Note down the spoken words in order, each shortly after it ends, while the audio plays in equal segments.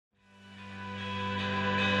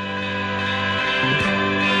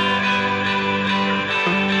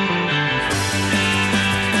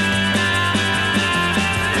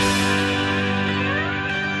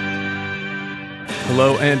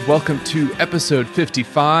Hello and welcome to episode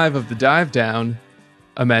 55 of The Dive Down,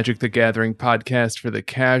 a Magic the Gathering podcast for the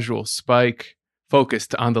casual spike,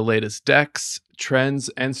 focused on the latest decks, trends,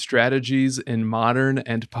 and strategies in Modern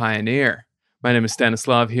and Pioneer. My name is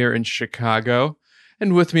Stanislav here in Chicago,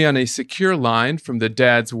 and with me on a secure line from the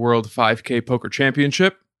Dad's World 5K Poker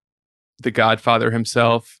Championship, the Godfather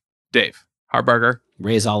himself, Dave Harbarger.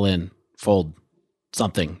 Raise all in, fold,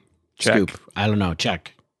 something, Check. Scoop. I don't know,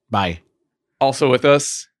 check, bye. Also with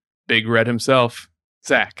us, Big Red himself,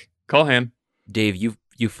 Zach Culhan. Dave, you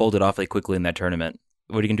folded awfully quickly in that tournament.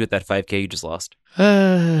 What are you going to do with that 5K you just lost?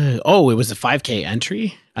 It was a 5K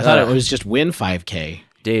entry? I thought it was just win 5K.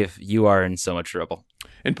 Dave, you are in so much trouble.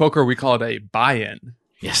 In poker, we call it a buy-in.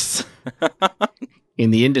 Yes.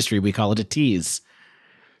 In the industry, we call it a tease.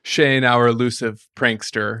 Shane, our elusive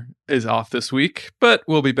prankster, is off this week, but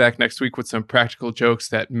we'll be back next week with some practical jokes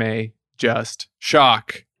that may just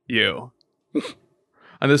shock you.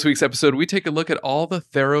 On this week's episode, we take a look at all the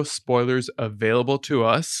Theros spoilers available to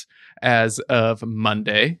us as of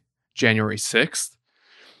Monday, January 6th,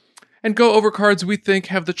 and go over cards we think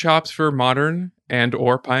have the chops for Modern and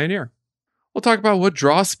or Pioneer. We'll talk about what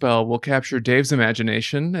draw spell will capture Dave's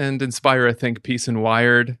imagination and inspire a think piece in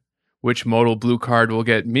Wired, which modal blue card will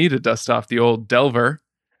get me to dust off the old Delver,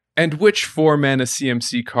 and which 4-mana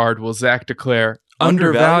CMC card will Zach declare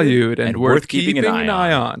undervalued and worth keeping an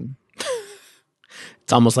eye on.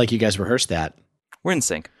 It's almost like you guys rehearsed that. We're in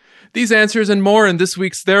sync. These answers and more in this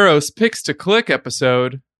week's Theros Picks to Click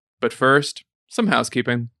episode. But first, some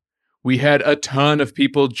housekeeping. We had a ton of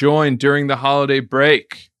people join during the holiday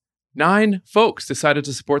break. 9 folks decided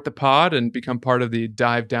to support the pod and become part of the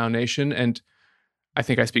Dive Down Nation, and I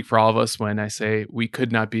think I speak for all of us when I say we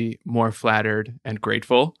could not be more flattered and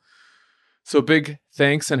grateful. So big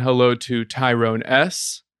thanks and hello to Tyrone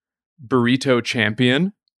S., Burrito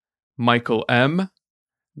Champion, Michael M.,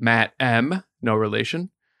 Matt M., no relation,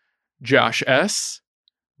 Josh S.,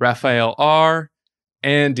 Raphael R.,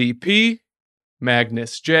 Andy P.,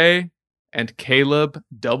 Magnus J., and Caleb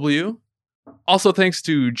W. Also thanks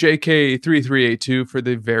to JK3382 for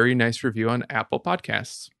the very nice review on Apple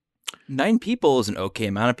Podcasts. 9 people is an okay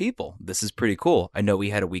amount of people. This is pretty cool. I know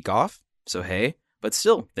we had a week off, so hey, but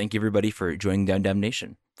still, thank you everybody for joining Down Dub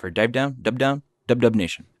Nation. For Dive Down, Dub Down, Dub Dub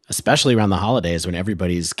Nation. Especially around the holidays when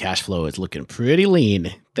everybody's cash flow is looking pretty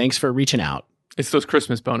lean. Thanks for reaching out. It's those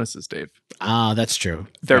Christmas bonuses, Dave. Ah, that's true.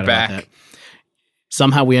 They're back.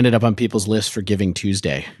 Somehow we ended up on people's list for Giving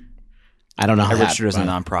Tuesday. I don't know how I registered as a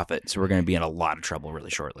nonprofit, so we're going to be in a lot of trouble really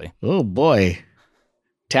shortly. Oh, boy.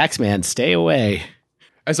 Taxman, stay away.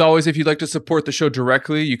 As always, if you'd like to support the show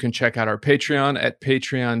directly, you can check out our Patreon at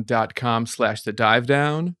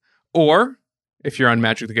patreon.com/thedivedown. Or, if you're on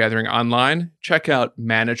Magic the Gathering Online, check out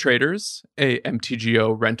Mana Traders, a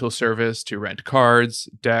MTGO rental service to rent cards,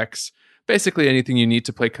 decks, basically anything you need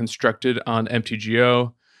to play Constructed on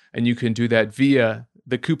MTGO. And you can do that via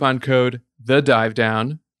the coupon code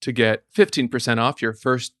THEDIVEDOWN to get 15% off your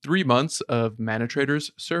first 3 months of Mana Traders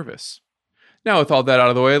service. Now, with all that out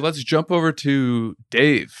of the way, let's jump over to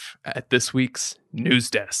Dave at this week's news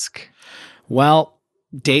desk. Well,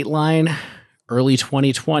 Dateline, early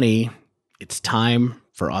 2020, it's time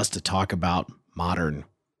for us to talk about Modern.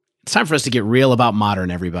 It's time for us to get real about Modern,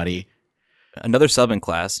 everybody. Another sub in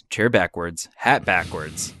class, chair backwards, hat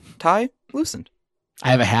backwards, tie loosened. I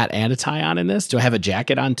have a hat and a tie on in this. Do I have a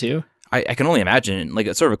jacket on too? I can only imagine, like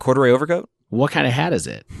a sort of a corduroy overcoat. What kind of hat is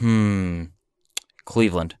it?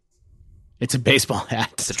 Cleveland. It's a baseball hat.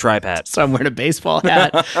 It's a tribe hat. So I'm wearing a baseball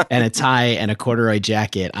hat and a tie and a corduroy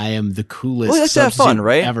jacket. I am the coolest well, that's to have fun,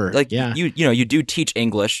 right? Ever. Like, yeah. you do teach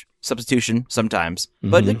English, substitution sometimes,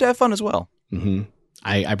 but you like to have fun as well. Mm-hmm.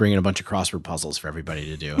 I bring in a bunch of crossword puzzles for everybody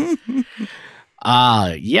to do.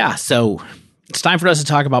 So it's time for us to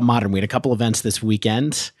talk about Modern. We had a couple events this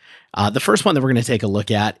weekend. The first one that we're going to take a look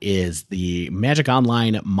at is the Magic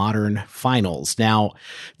Online Modern Finals. Now,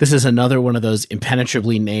 this is another one of those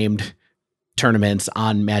impenetrably named tournaments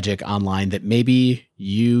on Magic Online that maybe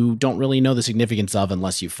you don't really know the significance of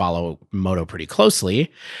unless you follow Moto pretty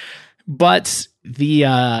closely. But the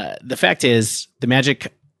fact is, the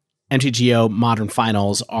Magic MTGO Modern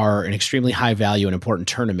Finals are an extremely high value and important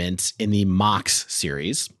tournament in the Mox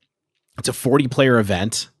series. It's a 40-player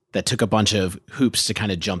event that took a bunch of hoops to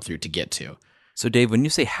kind of jump through to get to. So, Dave, when you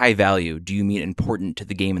say high value, do you mean important to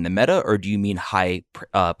the game in the meta, or do you mean high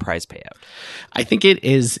prize payout? I think it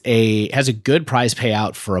has a good prize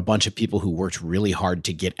payout for a bunch of people who worked really hard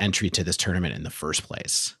to get entry to this tournament in the first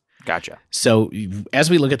place. Gotcha. So as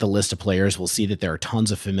we look at the list of players, we'll see that there are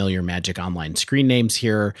tons of familiar Magic Online screen names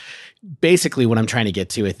here. Basically, what I'm trying to get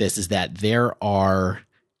to with this is that there are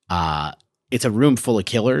it's a room full of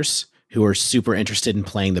killers who are super interested in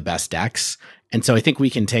playing the best decks. And so I think we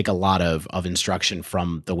can take a lot of instruction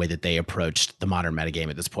from the way that they approached the modern metagame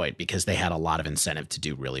at this point, because they had a lot of incentive to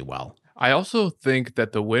do really well. I also think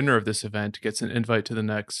that the winner of this event gets an invite to the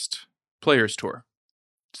next Players Tour.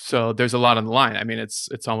 So there's a lot on the line. I mean,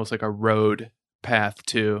 it's almost like a road path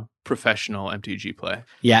to professional MTG play.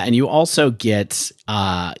 Yeah, and you also get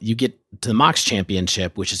to the Mox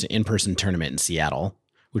Championship, which is an in-person tournament in Seattle,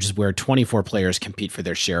 which is where 24 players compete for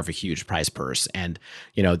their share of a huge prize purse. And,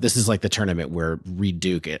 this is like the tournament where Reed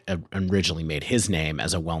Duke originally made his name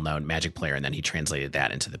as a well-known Magic player, and then he translated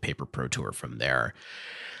that into the Paper Pro Tour from there.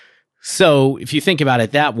 So if you think about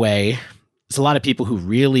it that way, there's a lot of people who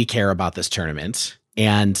really care about this tournament.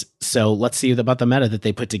 And so let's see about the meta that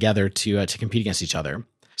they put together to compete against each other.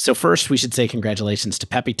 So first, we should say congratulations to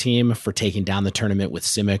Pepe Team for taking down the tournament with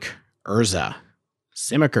Simic Urza.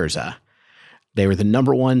 They were the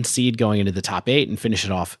number 1 seed going into the top 8 and finished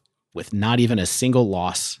it off with not even a single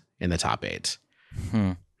loss in the top 8.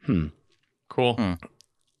 Cool.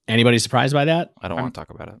 Anybody surprised by that? I don't want to talk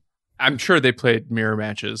about it. I'm sure they played mirror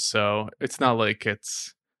matches, so it's not like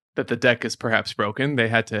it's that the deck is perhaps broken. They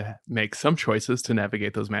had to make some choices to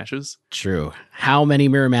navigate those matches. True. How many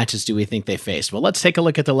mirror matches do we think they faced? Well, let's take a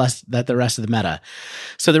look at the rest of the meta.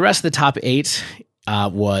 So the rest of the top 8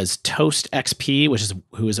 was Toast XP,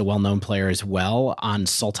 who is a well-known player as well, on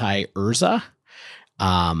Sultai Urza.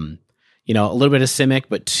 A little bit of Simic,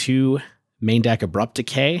 but 2 main deck Abrupt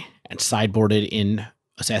Decay, and sideboarded in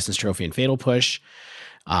Assassin's Trophy and Fatal Push.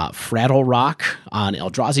 Fraddle Rock on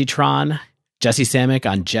Eldrazi-tron. Jesse Samick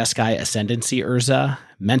on Jeskai Ascendancy Urza.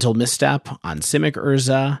 Mental Misstep on Simic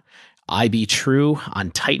Urza. IB True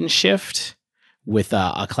on Titan Shift, with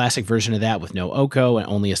a classic version of that with no Oko and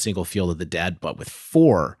only a single Field of the Dead, but with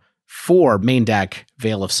four main deck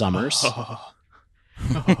Veil of Summers.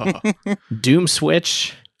 Doom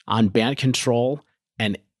Switch on Bant Control,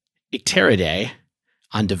 and Icteridae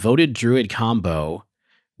on Devoted Druid combo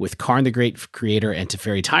with Karn the Great Creator and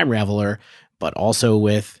Teferi Time Raveler, but also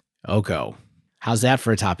with Oko. How's that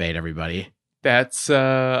for a top 8, everybody? That's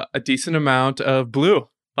a decent amount of blue.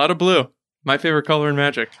 A lot of blue. My favorite color in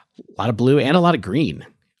Magic. A lot of blue and a lot of green.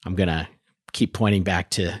 I'm going to keep pointing back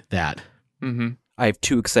to that. Mm-hmm. I have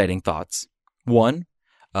 2 exciting thoughts. One,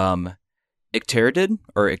 Icteridae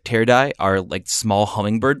are like small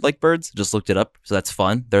hummingbird-like birds. Just looked it up, so that's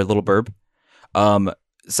fun. They're a little burb.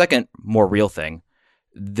 Second, more real thing.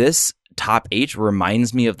 This top 8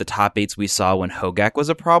 reminds me of the top 8s we saw when Hogak was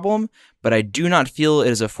a problem, but I do not feel it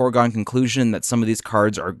is a foregone conclusion that some of these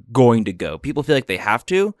cards are going to go. People feel like they have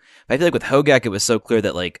to. I feel like with Hogak, it was so clear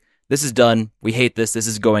that like, this is done, we hate this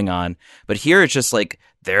is going on. But here it's just like,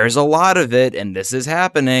 there's a lot of it, and this is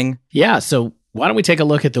happening. Yeah, so why don't we take a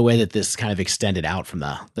look at the way that this kind of extended out from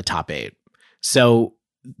the top 8. So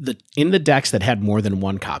in the decks that had more than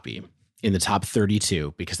 1 copy, in the top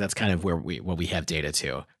 32, because that's kind of what we have data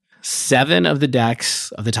to, 7 of the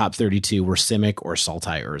decks of the top 32 were Simic or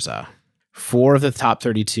Sultai Urza. 4 of the top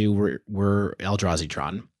 32 were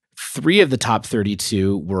Eldrazi-tron. 3 of the top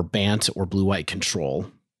 32 were Bant or Blue-White Control.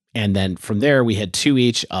 And then from there, we had 2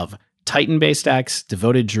 each of Titan-based decks,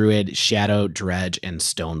 Devoted Druid, Shadow, Dredge, and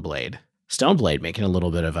Stoneblade. Stoneblade making a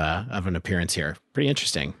little bit of an appearance here. Pretty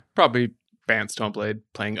interesting. Probably Bant Stoneblade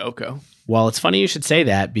playing Oko. Well, it's funny you should say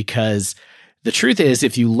that, because the truth is,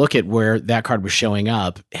 if you look at where that card was showing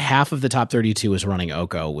up, half of the top 32 was running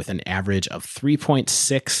Oko with an average of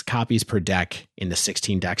 3.6 copies per deck in the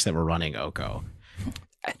 16 decks that were running Oko.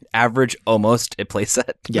 Average almost a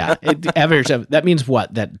playset. Yeah. Average. That means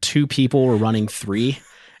what? That 2 people were running 3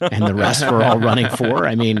 and the rest were all running 4?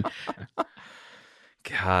 I mean,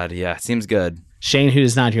 God, yeah, seems good. Shane, who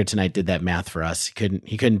is not here tonight, did that math for us.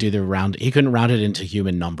 He couldn't do the round. He couldn't round it into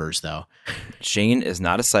human numbers, though. Shane is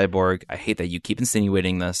not a cyborg. I hate that you keep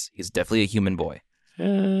insinuating this. He's definitely a human boy.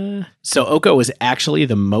 So Oko was actually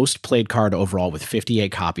the most played card overall with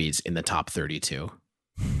 58 copies in the top 32.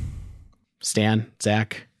 Stan,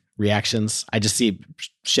 Zach, reactions? I just see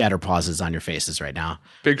shatter pauses on your faces right now.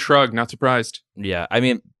 Big shrug, not surprised. Yeah, I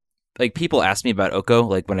mean, like, people ask me about Oko,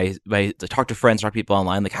 like when I talk to friends, talk to people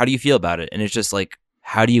online, like, how do you feel about it? And it's just like,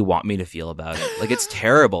 how do you want me to feel about it? Like, it's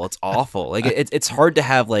terrible. It's awful. Like, it's hard to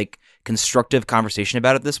have like constructive conversation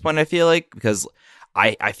about it at this point, I feel like, because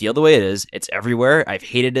I feel the way it is. It's everywhere. I've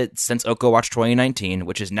hated it since Oko Watch 2019,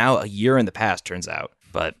 which is now a year in the past, turns out.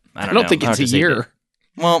 But I don't know. Think it's a year.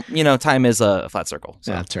 Well, time is a flat circle.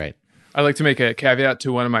 So. Yeah, that's right. I like to make a caveat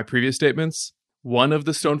to one of my previous statements. One of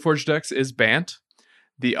the Stoneforge decks is Bant.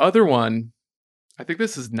 The other one, I think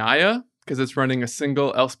this is Naya, because it's running a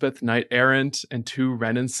single Elspeth Knight Errant and 2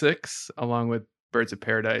 Ren and 6, along with Birds of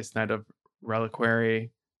Paradise, Knight of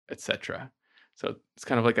Reliquary, etc. So it's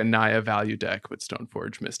kind of like a Naya value deck with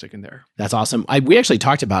Stoneforge Mystic in there. That's awesome. We actually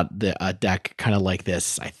talked about the deck kind of like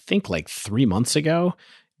this, I think like 3 months ago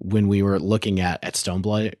when we were looking at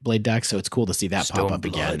Stoneblade decks. So it's cool to see that pop up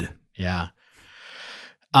again. Yeah.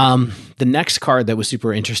 The next card that was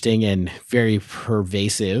super interesting and very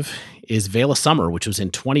pervasive is Veil of Summer, which was in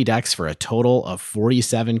 20 decks for a total of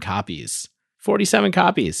 47 copies. 47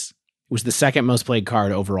 copies. It was the second most played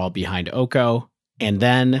card overall behind Oko. And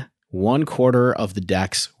then 1/4 of the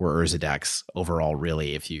decks were Urza decks overall,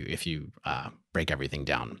 really, if you break everything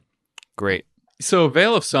down. Great. So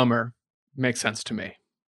Veil of Summer makes sense to me.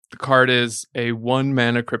 The card is a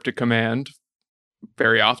 1-mana cryptic command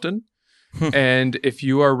very often. And if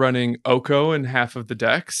you are running Oko in half of the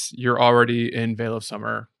decks, you're already in Veil of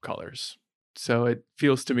Summer colors. So it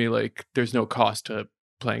feels to me like there's no cost to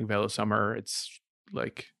playing Veil of Summer. It's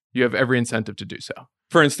like you have every incentive to do so.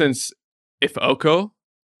 For instance, if Oko,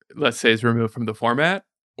 let's say, is removed from the format,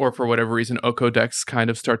 or for whatever reason Oko decks kind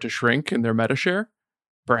of start to shrink in their meta share,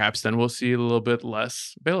 perhaps then we'll see a little bit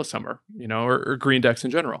less Veil of Summer, or green decks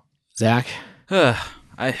in general. Zach?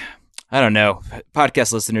 I don't know.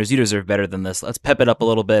 Podcast listeners, you deserve better than this. Let's pep it up a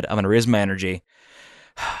little bit. I'm going to raise my energy.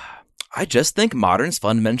 I just think Modern's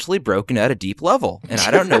fundamentally broken at a deep level, and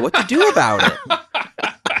I don't know what to do about it.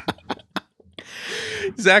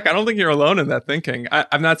 Zach, I don't think you're alone in that thinking.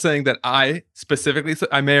 I'm not saying that I specifically,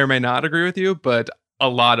 I may or may not agree with you, but a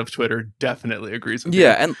lot of Twitter definitely agrees with you.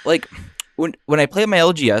 Yeah, and like when I play my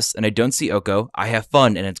LGS and I don't see Oko, I have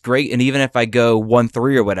fun and it's great. And even if I go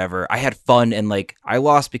 1-3 or whatever, I had fun and like I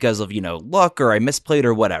lost because of, luck or I misplayed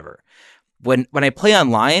or whatever. When I play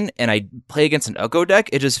online and I play against an Oko deck,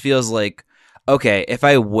 it just feels like, okay, if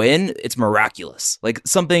I win, it's miraculous. Like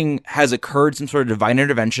something has occurred, some sort of divine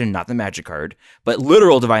intervention, not the magic card, but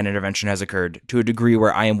literal divine intervention has occurred to a degree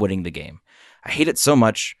where I am winning the game. I hate it so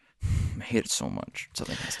much.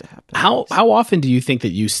 Something has to happen. How often do you think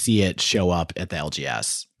that you see it show up at the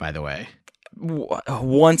LGS, by the way?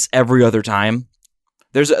 Once every other time.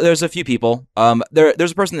 There's a few people.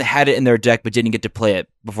 There's a person that had it in their deck but didn't get to play it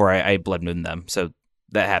before I Blood Mooned them. So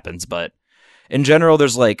that happens. But in general,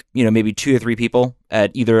 there's like, maybe 2 or 3 people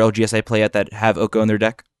at either LGS I play at that have Oko in their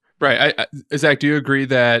deck. Right. Zach, do you agree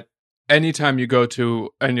that anytime you go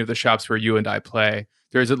to any of the shops where you and I play,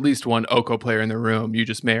 there's at least one Oko player in the room? You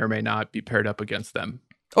just may or may not be paired up against them.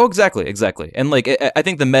 Oh, exactly. And like, I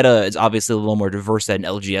think the meta is obviously a little more diverse at an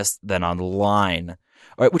LGS than online,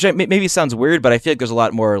 which maybe sounds weird, but I feel like there's a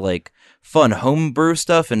lot more like fun homebrew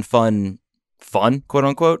stuff and fun, quote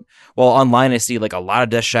unquote. While online, I see like a lot of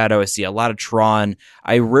Death Shadow. I see a lot of Tron.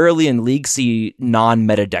 I rarely in League see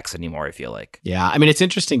non-meta decks anymore, I feel like. Yeah. I mean, it's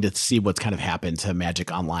interesting to see what's kind of happened to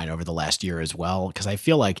Magic Online over the last year as well, because I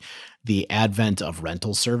feel like the advent of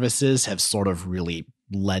rental services have sort of really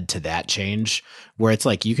led to that change where it's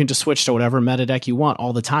like you can just switch to whatever meta deck you want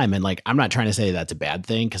all the time. And like, I'm not trying to say that's a bad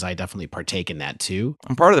thing because I definitely partake in that too.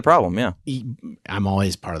 I'm part of the problem. Yeah. I'm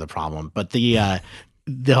always part of the problem. But the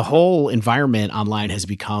whole environment online has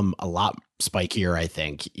become a lot spikier, I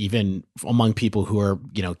think, even among people who are,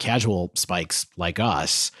 casual spikes like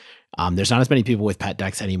us. There's not as many people with pet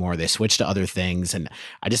decks anymore. They switch to other things. And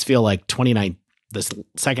I just feel like this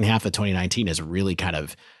second half of 2019 has really kind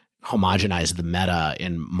of homogenized the meta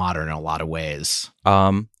in Modern in a lot of ways.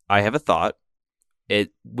 I have a thought.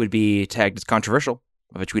 It would be tagged as controversial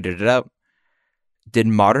if I tweeted it out. Did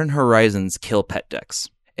Modern Horizons kill pet decks?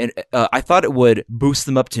 And I thought it would boost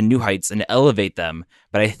them up to new heights and elevate them,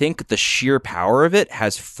 but I think the sheer power of it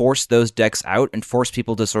has forced those decks out and forced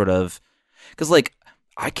people to sort of... Because, like,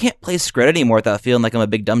 I can't play Scred anymore without feeling like I'm a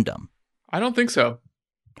big dum-dum. I don't think so.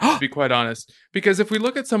 To be quite honest. Because if we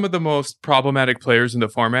look at some of the most problematic players in the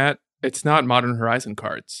format, it's not Modern Horizon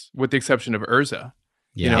cards, with the exception of Urza.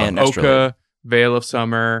 Yeah, Oka, Veil of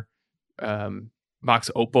Summer, Mox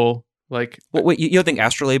Opal. Like, wait, you don't think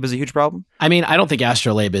Astrolabe is a huge problem? I mean, I don't think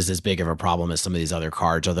Astrolabe is as big of a problem as some of these other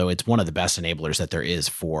cards, although it's one of the best enablers that there is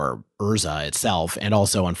for Urza itself. And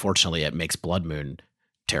also, unfortunately, it makes Blood Moon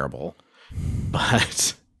terrible.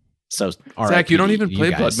 But so, Zach, you don't even play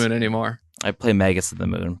Blood Moon anymore. I play Magus of the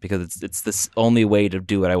Moon because it's this only way to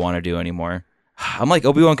do what I want to do anymore. I'm like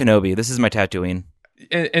Obi-Wan Kenobi. This is my Tatooine.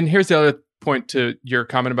 And here's the other point to your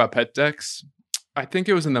comment about pet decks. I think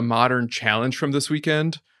it was in the Modern Challenge from this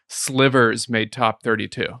weekend. Slivers made top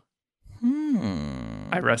 32.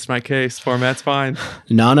 I rest my case. Format's fine.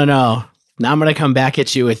 No. Now I'm going to come back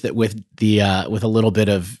at you with a little bit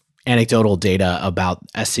of anecdotal data about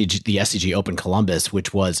the SCG Open Columbus,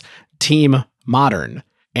 which was Team Modern.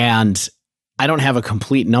 And I don't have a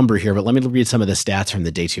complete number here, but let me read some of the stats from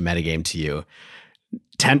the day 2 metagame to you.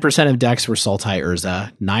 10% of decks were Sultai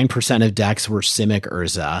Urza. 9% of decks were Simic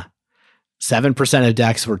Urza. 7% of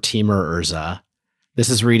decks were Temur Urza. This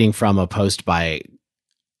is reading from a post by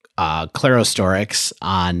Clarostorix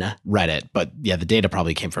on Reddit, but yeah, the data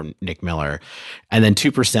probably came from Nick Miller. And then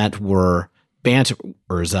 2% were Bant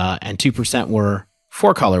Urza, and 2% were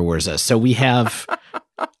four-color Urza. So we have,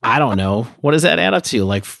 I don't know, what does that add up to?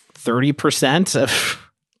 Like 30% of...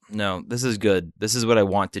 No, this is good. This is what I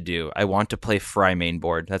want to do. I want to play Fry main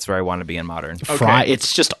board. That's where I want to be in Modern. Fry,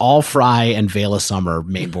 it's just all Fry and Veil of Summer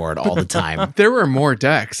main board all the time. There were more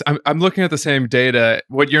decks. I'm looking at the same data.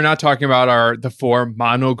 What you're not talking about are the 4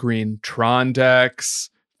 mono green Tron decks,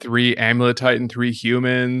 3 Amulet Titan, 3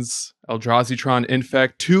 humans, Eldrazi Tron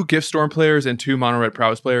Infect, 2 Giftstorm players, and 2 mono red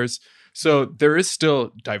Prowess players. So there is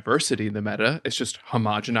still diversity in the meta. It's just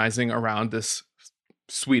homogenizing around this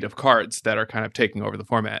suite of cards that are kind of taking over the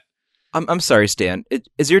format. I'm sorry, Stan.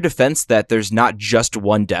 Is your defense that there's not just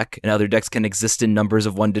one deck and other decks can exist in numbers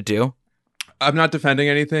of 1 to 2? I'm not defending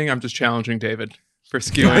anything. I'm just challenging David for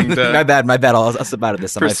skewing the... my bad. I'll about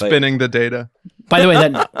this. For spinning the data. By the way,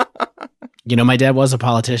 my dad was a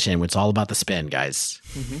politician. It's all about the spin, guys.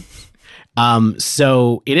 Mm-hmm.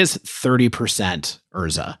 So it is 30%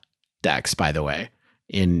 Urza decks, by the way,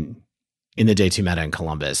 in the day 2 meta in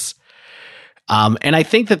Columbus. And I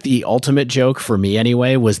think that the ultimate joke for me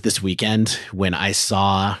anyway was this weekend when I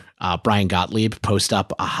saw Brian Gottlieb post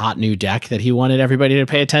up a hot new deck that he wanted everybody to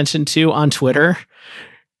pay attention to on Twitter.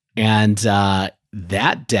 And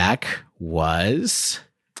that deck was...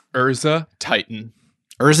 Urza Titan.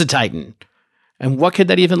 Urza Titan. And what could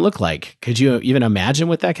that even look like? Could you even imagine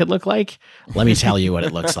what that could look like? Let me tell you what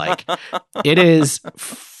it looks like. It is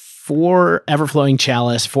 4 Everflowing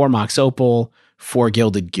Chalice, 4 Mox Opal, 4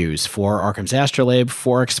 Gilded Goose, 4 Arkham's Astrolabe,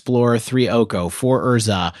 4 Explorer, 3 Oko, 4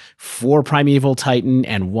 Urza, 4 Primeval Titan,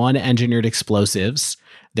 and 1 Engineered Explosives.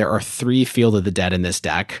 There are 3 Field of the Dead in this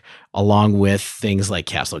deck, along with things like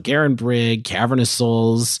Castle Garenbrig, Cavernous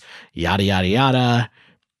Souls, yada, yada, yada.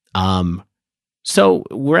 So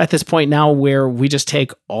we're at this point now where we just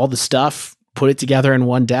take all the stuff, put it together in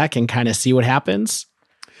one deck, and kind of see what happens.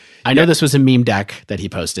 I know this was a meme deck that he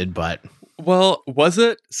posted, but... Well, was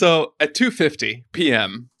it? So at 2:50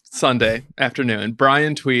 p.m. Sunday afternoon,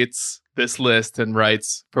 Brian tweets this list and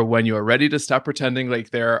writes, "For when you are ready to stop pretending like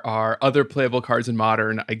there are other playable cards in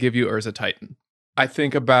Modern, I give you Urza Titan." I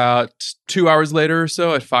think about 2 hours later or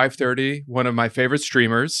so at 5:30, one of my favorite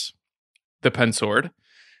streamers, the Pensword,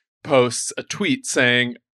 posts a tweet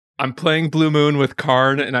saying, "I'm playing Blue Moon with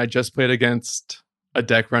Karn and I just played against a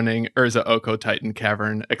deck running Urza Oko Titan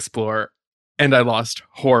Cavern Explorer and I lost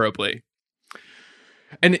horribly."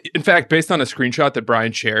 And in fact, based on a screenshot that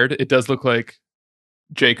Brian shared, it does look like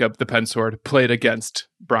Jacob, the Pensword, played against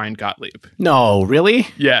Brian Gottlieb. No, really?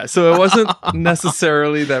 Yeah, so it wasn't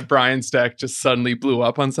necessarily that Brian's deck just suddenly blew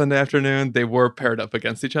up on Sunday afternoon. They were paired up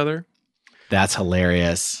against each other. That's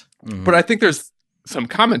hilarious. Mm-hmm. But I think there's some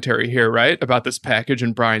commentary here, right, about this package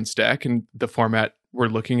in Brian's deck and the format we're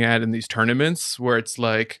looking at in these tournaments, where it's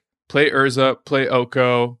like, play Urza, play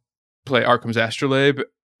Oko, play Arkham's Astrolabe,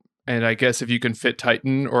 and I guess if you can fit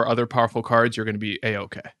Titan or other powerful cards, you're going to be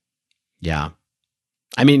A-okay. Yeah.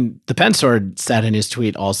 I mean, the Pensword said in his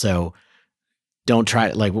tweet also, don't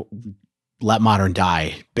try, like, let Modern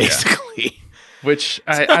die, basically. Yeah. Which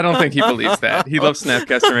I don't think he believes that. He loves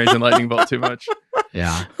Snapcaster Mage and Lightning Bolt too much.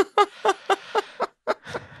 Yeah.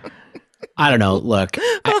 I don't know. Look,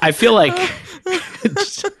 I feel like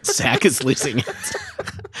Zach is losing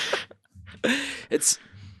it.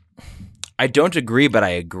 I don't agree, but I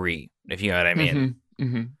agree, if you know what I mean.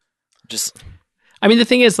 Mm-hmm. Mm-hmm. I mean, the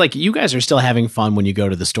thing is, like, you guys are still having fun when you go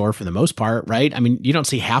to the store for the most part, right? I mean, you don't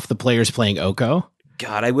see half the players playing Oko.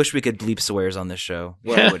 God, I wish we could bleep swears on this show.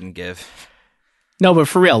 What I wouldn't give. No, but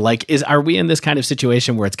for real, like, are we in this kind of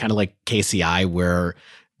situation where it's kind of like KCI, where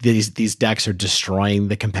these decks are destroying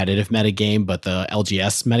the competitive metagame, but the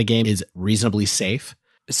LGS metagame is reasonably safe?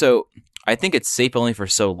 So I think it's safe only for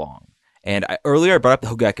so long. And earlier I brought up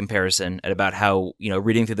the Hogak comparison and about how,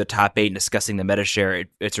 reading through the top 8 and discussing the meta share,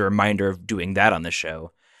 it's a reminder of doing that on the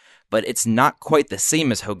show. But it's not quite the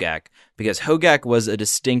same as Hogak, because Hogak was a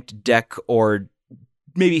distinct deck, or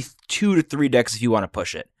maybe 2 to 3 decks if you want to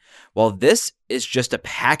push it. While this is just a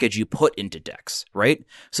package you put into decks, right?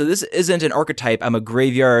 So this isn't an archetype, I'm a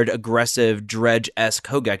graveyard, aggressive, dredge-esque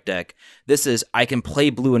Hogak deck. This is, I can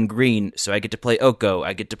play blue and green, so I get to play Oko,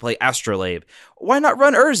 I get to play Astrolabe. Why not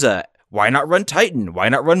run Urza? Why not run Titan? Why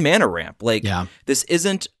not run Mana Ramp? This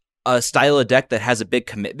isn't a style of deck that has a big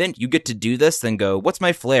commitment. You get to do this, then go, what's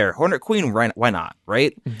my flair? Hornet Queen, why not,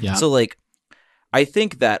 right? Yeah. So, I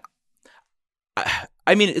think that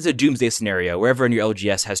I mean, it's a doomsday scenario where everyone in your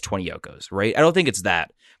LGS has 20 Okos, right? I don't think it's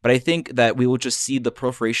that. But I think that we will just see the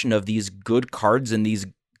proliferation of these good cards and these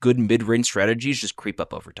good mid-range strategies just creep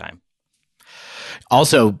up over time.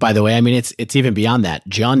 Also, by the way, I mean, it's even beyond that.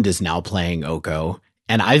 Jund is now playing Oko,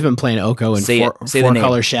 and I've been playing Oko in four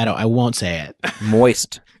color shadow. I won't say it.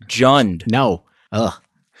 Moist. Jund. No. Ugh.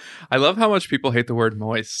 I love how much people hate the word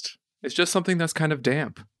moist. It's just something that's kind of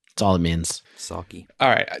damp. That's all it means. Soggy. All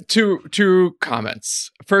right, two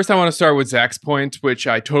comments. First, I want to start with Zach's point, which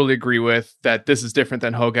I totally agree with, that this is different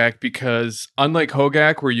than Hogak because unlike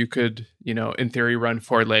Hogak, where you could, in theory, run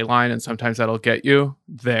 4 ley line and sometimes that'll get you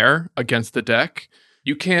there against the deck,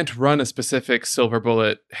 you can't run a specific silver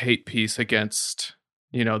bullet hate piece against,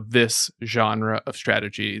 this genre of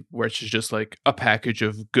strategy, which is just like a package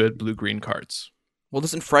of good blue-green cards. Well,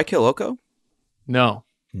 doesn't Fry kill Oko? No.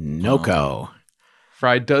 Noko.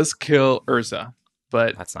 Fry does kill Urza,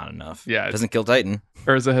 but that's not enough. Yeah, it doesn't kill Titan.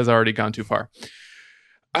 Urza has already gone too far.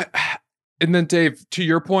 And then Dave, to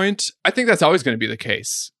your point, I think that's always going to be the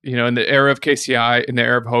case. In the era of KCI, in the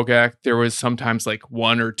era of Hogak, there was sometimes like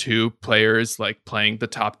 1 or 2 players like playing the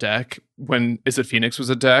top deck. When Is It Phoenix was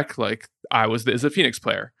a deck, like I was the Is It Phoenix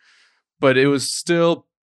player. But it was still,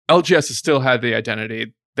 LGS has still had the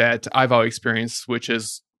identity that I've always experienced, which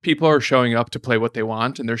is people are showing up to play what they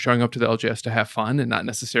want, and they're showing up to the LGS to have fun and not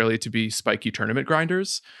necessarily to be spiky tournament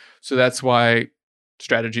grinders. So that's why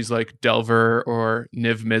strategies like Delver or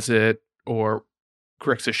Niv Mizzet or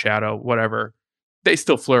Grixis Shadow, whatever, they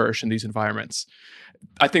still flourish in these environments.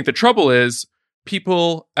 I think the trouble is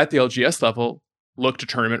people at the LGS level look to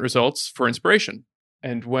tournament results for inspiration.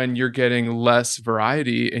 And when you're getting less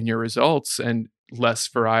variety in your results and less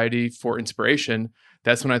variety for inspiration,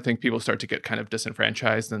 that's when I think people start to get kind of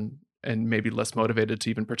disenfranchised and maybe less motivated to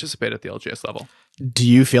even participate at the LGS level. Do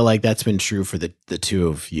you feel like that's been true for the two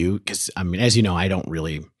of you? Because, I mean, as you know, I don't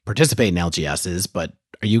really participate in LGSs, but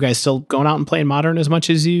are you guys still going out and playing Modern as much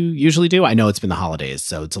as you usually do? I know it's been the holidays,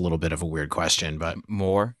 so it's a little bit of a weird question, but...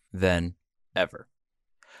 More than ever.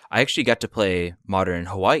 I actually got to play Modern in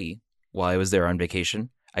Hawaii while I was there on vacation.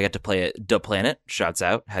 I got to play at Da Planet, shouts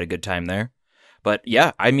out, had a good time there. But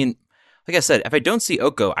yeah, I mean... Like I said, if I don't see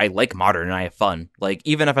Oko, I like Modern and I have fun. Like,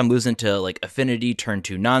 even if I'm losing to, like, Affinity turn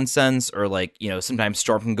 2 nonsense, or, like, sometimes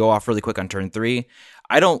Storm can go off really quick on turn 3.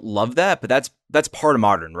 I don't love that, but that's part of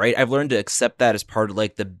Modern, right? I've learned to accept that as part of,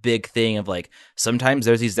 like, the big thing of, like, sometimes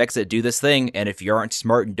there's these decks that do this thing, and if you aren't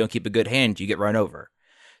smart and don't keep a good hand, you get run over.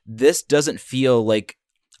 This doesn't feel like...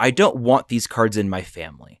 I don't want these cards in my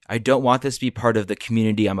family. I don't want this to be part of the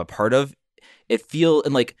community I'm a part of.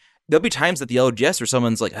 And, like... There'll be times at the LGS where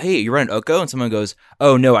someone's like, hey, you run an Oko? And someone goes,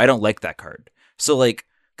 oh, no, I don't like that card. So, like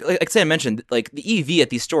I mentioned, like, the EV at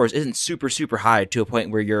these stores isn't super, super high to a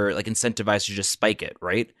point where you're, like, incentivized to just spike it,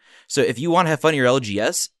 right? So if you want to have fun in your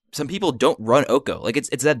LGS, some people don't run Oko. Like,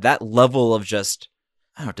 it's at that level of just,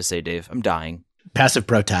 I don't know what to say, Dave. I'm dying. Passive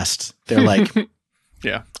protest. They're like,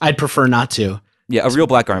 yeah, I'd prefer not to. Yeah, a real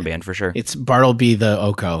black armband for sure. It's Bartleby the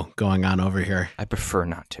Oko going on over here. I prefer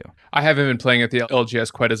not to. I haven't been playing at the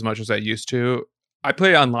LGS quite as much as I used to. I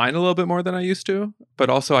play online a little bit more than I used to, but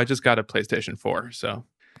also I just got a PlayStation 4, so.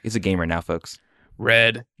 He's a gamer now, folks.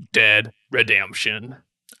 Red Dead Redemption.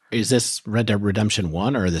 Is this Red Dead Redemption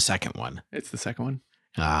 1 or the second one? It's the second one.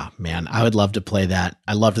 Ah, man, I would love to play that.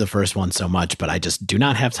 I loved the first one so much, but I just do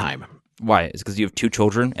not have time. Why? Is it because you have 2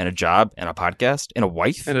 children and a job and a podcast and a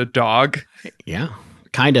wife? And a dog? Yeah,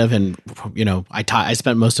 kind of. And, I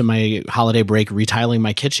spent most of my holiday break retiling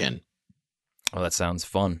my kitchen. Oh, that sounds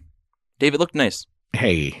fun. Dave, it looked nice.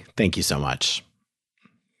 Hey, thank you so much.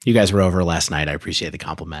 You guys were over last night. I appreciate the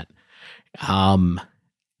compliment.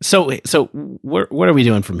 So what are we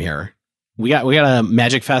doing from here? We got a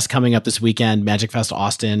Magic Fest coming up this weekend. Magic Fest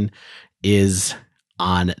Austin is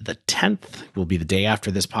on the 10th, will be the day after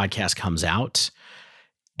this podcast comes out.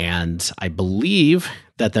 And I believe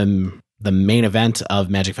that the main event of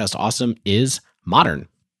Magic Fest Austin is Modern.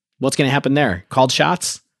 What's going to happen there? Called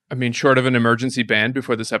shots? I mean, short of an emergency ban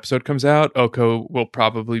before this episode comes out, Oko will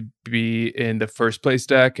probably be in the first place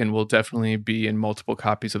deck and will definitely be in multiple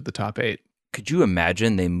copies of the top 8. Could you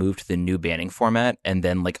imagine they moved to the new banning format and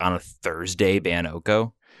then, like, on a Thursday ban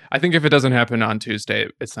Oko? I think if it doesn't happen on Tuesday,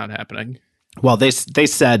 it's not happening. Well, they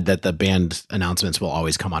said that the banned announcements will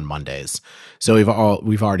always come on Mondays, so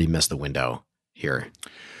we've already missed the window here.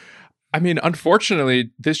 I mean,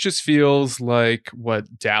 unfortunately, this just feels like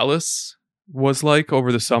what Dallas was like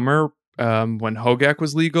over the summer when Hogak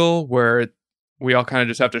was legal, where we all kind of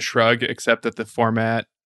just have to shrug, except that the format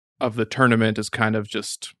of the tournament is kind of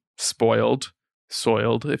just soiled,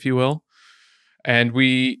 if you will. And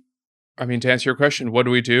to answer your question, what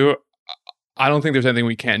do we do? I don't think there's anything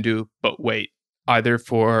we can do but wait, either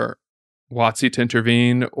for WotC to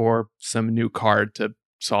intervene or some new card to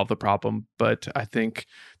solve the problem. But I think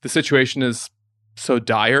the situation is so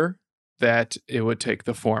dire that it would take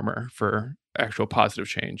the former for actual positive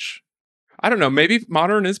change. I don't know, maybe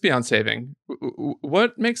Modern is beyond saving.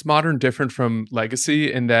 What makes Modern different from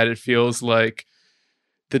Legacy in that it feels like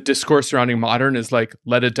the discourse surrounding Modern is like,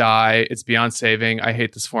 let it die, it's beyond saving, I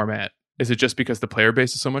hate this format? Is it just because the player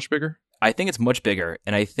base is so much bigger? I think it's much bigger,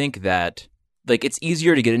 and I think that like it's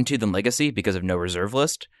easier to get into than Legacy because of no reserve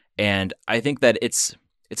list. And I think that it's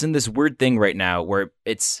in this weird thing right now where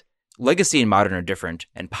it's Legacy and Modern are different,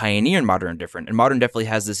 and Pioneer and Modern are different. And Modern definitely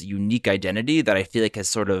has this unique identity that I feel like has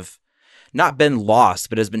sort of not been lost,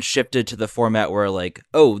 but has been shifted to the format where like,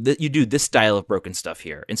 oh, you do this style of broken stuff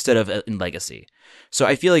here instead of in Legacy. So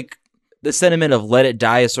I feel like the sentiment of let it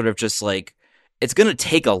die is sort of just like, it's going to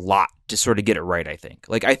take a lot to sort of get it right, I think.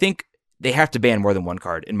 Like, I think they have to ban more than one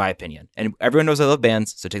card, in my opinion. And everyone knows I love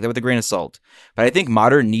bans, so take that with a grain of salt. But I think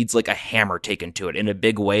Modern needs like a hammer taken to it in a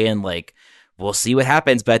big way, and like, we'll see what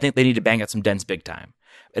happens, but I think they need to bang out some dents big time.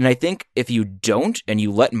 And I think if you don't, and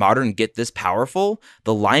you let Modern get this powerful,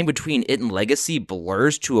 the line between it and Legacy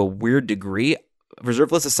blurs to a weird degree.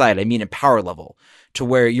 Reserve list aside, I mean in power level, to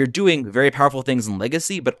where you're doing very powerful things in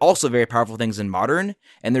Legacy, but also very powerful things in Modern,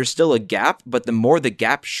 and there's still a gap, but the more the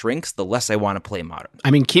gap shrinks, the less I want to play Modern.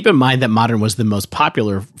 I mean, keep in mind that Modern was the most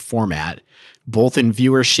popular format, both in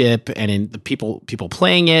viewership and in the people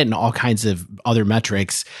playing it and all kinds of other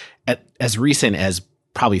metrics as recent as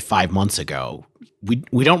probably 5 months ago.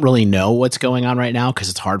 We don't really know what's going on right now because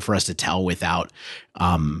it's hard for us to tell without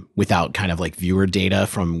kind of like viewer data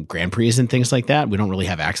from Grand Prix and things like that. We don't really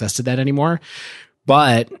have access to that anymore.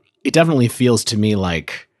 But it definitely feels to me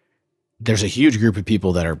like there's a huge group of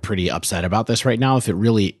people that are pretty upset about this right now. If it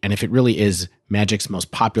really is Magic's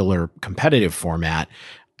most popular competitive format,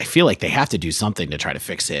 I feel like they have to do something to try to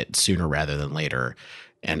fix it sooner rather than later.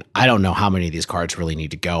 And I don't know how many of these cards really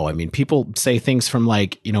need to go. I mean, people say things from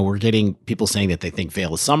like, we're getting people saying that they think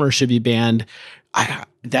Veil of Summer should be banned.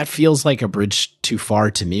 That feels like a bridge too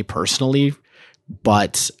far to me personally.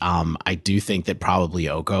 But I do think that probably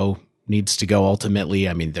Oko needs to go ultimately.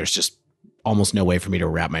 I mean, there's just almost no way for me to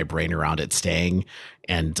wrap my brain around it staying.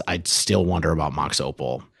 And I still wonder about Mox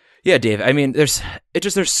Opal. Yeah, Dave. I mean, there's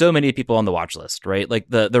so many people on the watch list, right? Like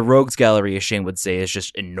the Rogues Gallery, as Shane would say, is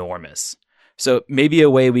just enormous. So maybe a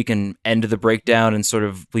way we can end the breakdown and sort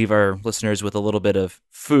of leave our listeners with a little bit of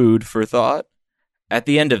food for thought. At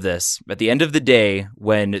the end of the day,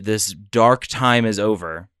 when this dark time is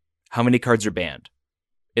over, how many cards are banned?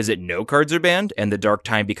 Is it no cards are banned and the dark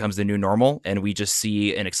time becomes the new normal and we just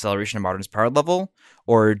see an acceleration of Modern's power level?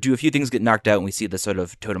 Or do a few things get knocked out and we see the sort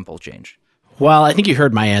of totem pole change? Well, I think you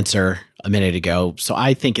heard my answer a minute ago. So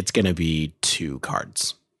I think it's going to be 2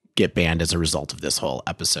 cards get banned as a result of this whole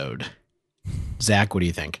episode. Zach, what do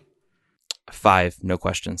you think? 5, no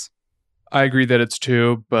questions. I agree that it's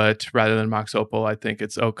 2, but rather than Mox Opal, I think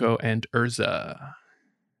it's Oko and Urza.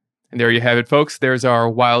 And there you have it, folks. There's our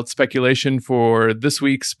wild speculation for this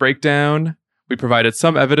week's breakdown. We provided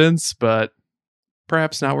some evidence, but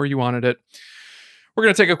perhaps not where you wanted it. We're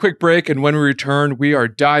going to take a quick break, and when we return, we are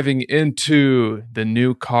diving into the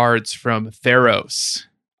new cards from Theros.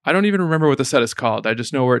 I don't even remember what the set is called. I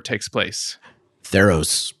just know where it takes place.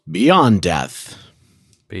 Theros, Beyond Death.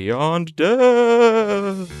 Beyond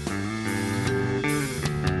Death.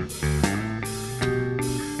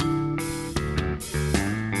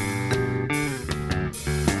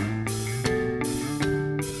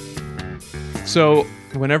 So,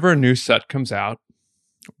 whenever a new set comes out,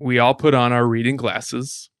 we all put on our reading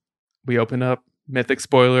glasses. We open up Mythic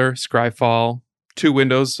Spoiler, Scryfall, 2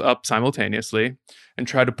 windows up simultaneously, and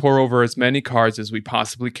try to pour over as many cards as we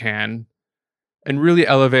possibly can, and really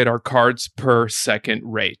elevate our cards per second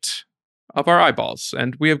rate of our eyeballs.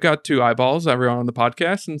 And we have got 2 eyeballs, everyone on the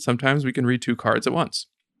podcast, and sometimes we can read 2 cards at once.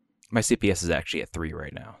 My CPS is actually at 3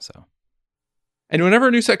 right now, so. And whenever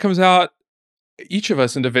a new set comes out, each of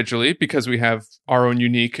us individually, because we have our own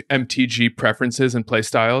unique MTG preferences and play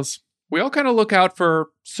styles, we all kind of look out for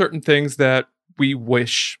certain things that we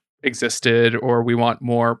wish existed or we want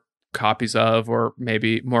more copies of or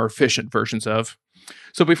maybe more efficient versions of.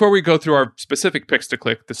 So before we go through our specific picks to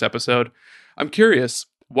click this episode, I'm curious,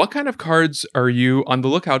 what kind of cards are you on the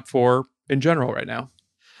lookout for in general right now?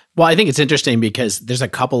 Well, I think it's interesting because there's a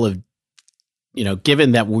couple of,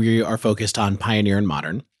 given that we are focused on Pioneer and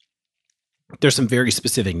Modern, there's some very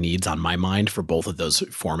specific needs on my mind for both of those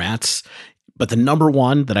formats. But the number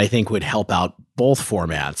one that I think would help out both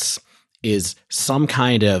formats is some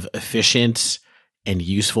kind of efficient and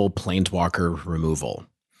useful Planeswalker removal.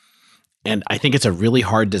 And I think it's a really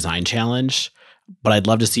hard design challenge, but I'd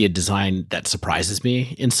love to see a design that surprises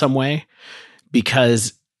me in some way,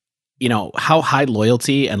 because how high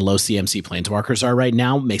loyalty and low CMC planeswalkers are right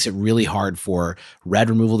now makes it really hard for red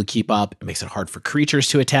removal to keep up. It makes it hard for creatures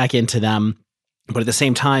to attack into them. But at the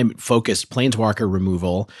same time, focused planeswalker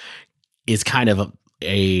removal is kind of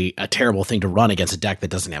a terrible thing to run against a deck that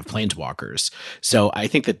doesn't have planeswalkers. So I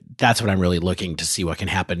think that's what I'm really looking to see what can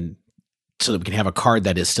happen, so that we can have a card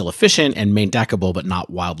that is still efficient and main deckable, but not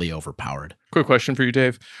wildly overpowered. Quick question for you,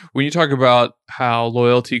 Dave. When you talk about how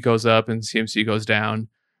loyalty goes up and CMC goes down,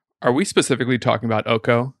 are we specifically talking about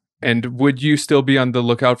Oko? And would you still be on the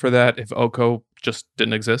lookout for that if Oko just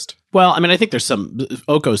didn't exist? Well, I mean, I think there's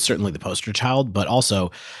Oko is certainly the poster child, but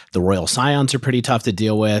also the Royal Scions are pretty tough to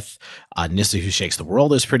deal with. Nissa Who Shakes the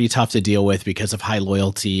World is pretty tough to deal with because of high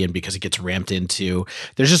loyalty and because it gets ramped into.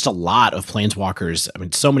 There's just a lot of planeswalkers. I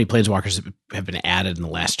mean, so many planeswalkers have been added in the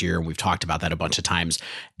last year, and we've talked about that a bunch of times,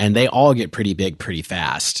 and they all get pretty big pretty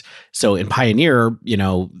fast. So in Pioneer,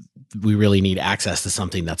 we really need access to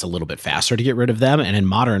something that's a little bit faster to get rid of them. And in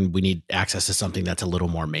Modern, we need access to something that's a little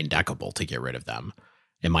more main deckable to get rid of them,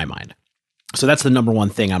 in my mind. So that's the number one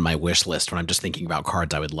thing on my wish list when I'm just thinking about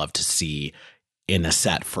cards I would love to see in a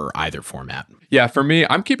set for either format. Yeah, for me,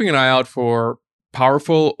 I'm keeping an eye out for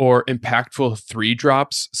powerful or impactful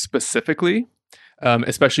 3-drops specifically,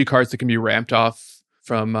 especially cards that can be ramped off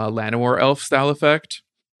from Llanowar Elf style effect.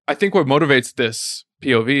 I think what motivates this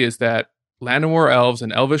POV is that Llanowar Elves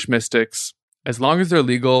and Elvish Mystics, as long as they're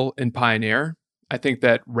legal in Pioneer, I think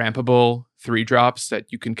that rampable 3-drops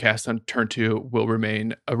that you can cast on turn 2 will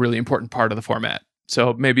remain a really important part of the format.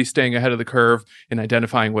 So maybe staying ahead of the curve and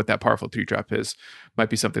identifying what that powerful 3-drop is might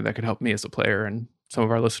be something that could help me as a player and some of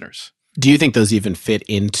our listeners. Do you think those even fit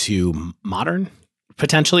into Modern,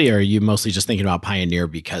 potentially, or are you mostly just thinking about Pioneer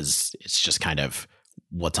because it's just kind of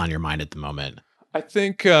what's on your mind at the moment? I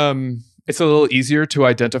think it's a little easier to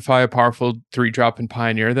identify a powerful 3-drop in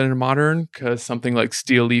Pioneer than in Modern, because something like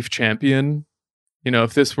Steel Leaf Champion,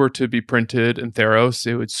 if this were to be printed in Theros,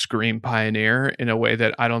 it would scream Pioneer in a way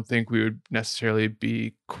that I don't think we would necessarily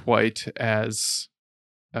be quite as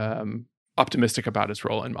optimistic about its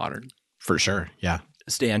role in Modern. For sure, yeah.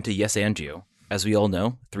 Stan, to yes and you. As we all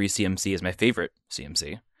know, 3 CMC is my favorite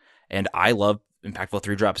CMC, and I love impactful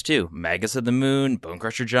 3-drops too. Magus of the Moon,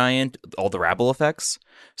 Bonecrusher Giant, all the Rabble effects.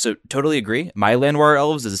 So totally agree. My Llanowar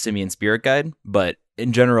Elves is a Simian Spirit Guide, but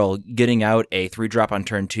in general, getting out a 3-drop on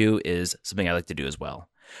turn 2 is something I like to do as well.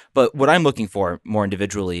 But what I'm looking for more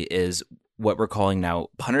individually is what we're calling now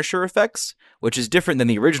Punisher effects, which is different than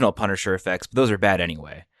the original Punisher effects, but those are bad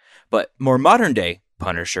anyway. But more modern day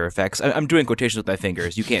Punisher effects. I'm doing quotations with my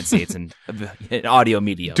fingers. You can't see it's an audio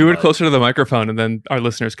medium. Do it closer to the microphone, and then our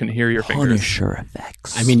listeners can hear your fingers. Punisher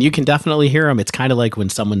effects. I mean, you can definitely hear them. It's kind of like when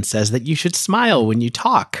someone says that you should smile when you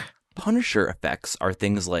talk. Punisher effects are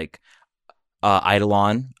things like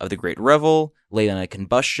Eidolon of the Great Revel, Leyline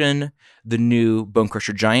Combustion, the new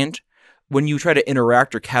Bonecrusher Giant. When you try to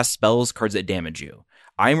interact or cast spells, cards that damage you.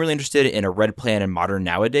 I'm really interested in a red plan in Modern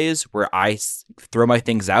nowadays where I throw my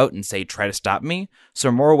things out and say, try to stop me.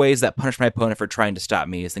 So more ways that punish my opponent for trying to stop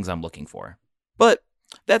me is things I'm looking for. But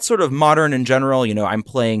that's sort of Modern in general. I'm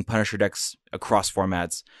playing Punisher decks across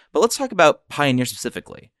formats. But let's talk about Pioneer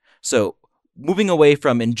specifically. So moving away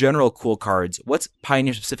from, in general, cool cards, what's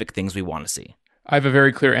Pioneer-specific things we want to see? I have a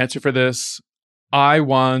very clear answer for this. I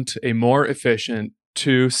want a more efficient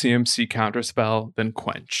 2 CMC counterspell than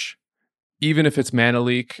Quench. Even if it's Mana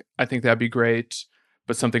Leak, I think that'd be great.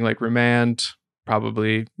 But something like Remand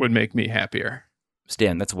probably would make me happier.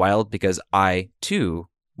 Stan, that's wild because I, too,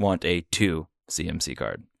 want a 2 CMC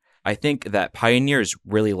card. I think that Pioneer is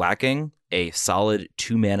really lacking a solid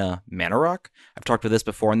 2-mana Mana Rock. I've talked about this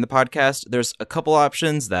before in the podcast. There's a couple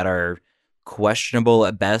options that are questionable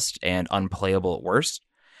at best and unplayable at worst.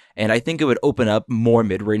 And I think it would open up more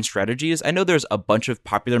mid-range strategies. I know there's a bunch of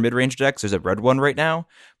popular mid-range decks. There's a red one right now,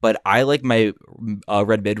 but I like my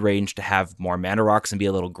red mid-range to have more mana rocks and be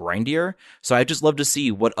a little grindier. So I just love to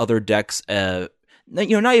see what other decks, not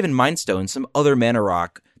even Mind Stone, some other mana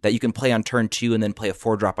rock that you can play on turn 2 and then play a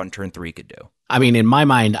 4-drop on turn 3 could do. I mean, in my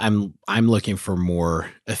mind, I'm looking for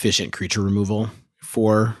more efficient creature removal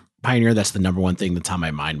for Pioneer. That's the number one thing that's on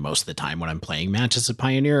my mind most of the time when I'm playing matches of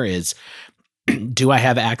Pioneer is, do I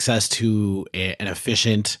have access to an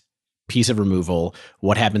efficient piece of removal?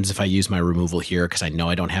 What happens if I use my removal here? Because I know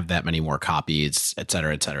I don't have that many more copies, et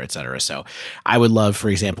cetera, et cetera, et cetera. So I would love, for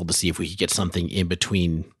example, to see if we could get something in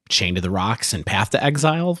between Chain to the Rocks and Path to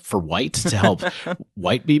Exile for white to help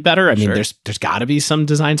white be better. I mean, Sure. there's got to be some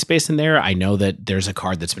design space in there. I know that there's a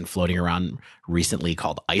card that's been floating around recently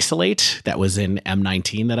called Isolate that was in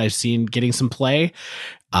M19 that I've seen getting some play.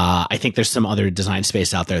 I think there's some other design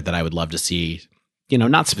space out there that I would love to see,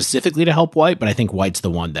 not specifically to help white, but I think white's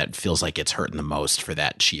the one that feels like it's hurting the most for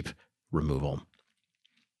that cheap removal.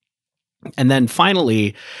 And then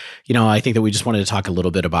finally, I think that we just wanted to talk a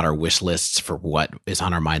little bit about our wish lists for what is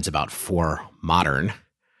on our minds about for Modern.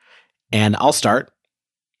 And I'll start.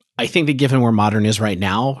 I think that given where Modern is right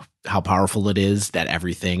now, how powerful it is, that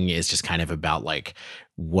everything is just kind of about like,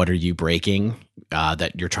 what are you breaking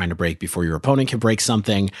that you're trying to break before your opponent can break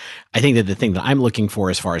something. I think that the thing that I'm looking for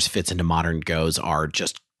as far as fits into Modern goes are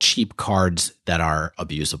just cheap cards that are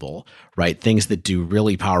abusable, right? Things that do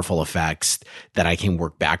really powerful effects that I can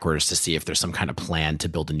work backwards to see if there's some kind of plan to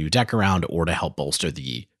build a new deck around or to help bolster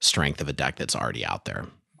the strength of a deck that's already out there.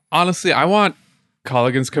 Honestly, I want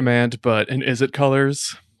Colligan's Command, but in Izzet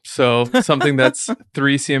colors. So something that's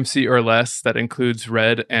 3 CMC or less that includes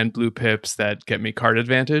red and blue pips that get me card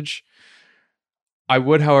advantage. I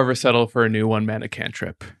would, however, settle for a new 1-mana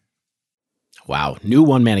cantrip. Wow. New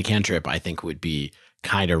 1-mana cantrip, I think, would be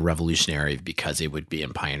kind of revolutionary because it would be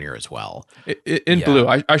in Pioneer as well. In blue,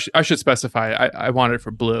 I should specify. I want it for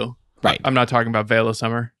blue. Right. I'm not talking about Veil of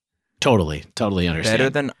Summer. Totally understand. Better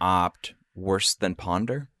than Opt, worse than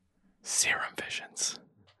Ponder? Serum Visions.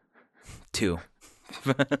 2.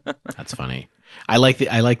 That's funny. I like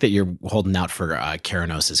that you're holding out for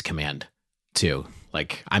Keranos' Command too.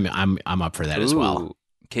 Like I'm up for that as well.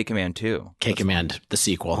 K Command 2. K Command, the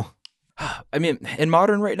sequel. I mean, in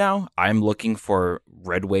Modern right now, I'm looking for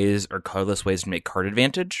red ways or colorless ways to make card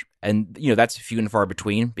advantage. And, that's few and far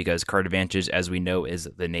between because card advantage, as we know, is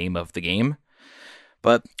the name of the game.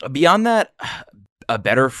 But beyond that, a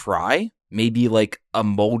better Fry, maybe like a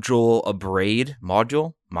module, a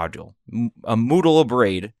Moodle, a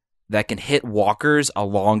braid that can hit walkers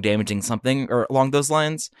along damaging something or along those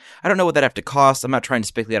lines. I don't know what that have to cost. I'm not trying to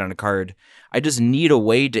speculate on a card. I just need a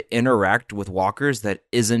way to interact with walkers that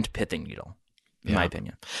isn't Pithing Needle, in my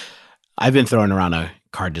opinion. I've been throwing around a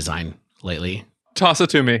card design lately. Toss it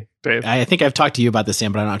to me, Dave. I think I've talked to you about this,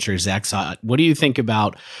 Sam, but I'm not sure Zach saw it. What do you think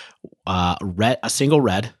about a single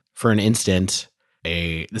red for an instant?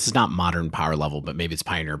 This is not Modern power level, but maybe it's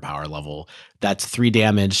Pioneer power level. That's 3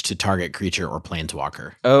 damage to target creature or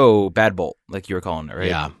planeswalker. Oh, Bad Bolt, like you were calling it, right?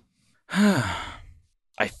 Yeah.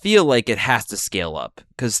 I feel like it has to scale up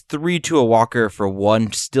because 3 to a walker for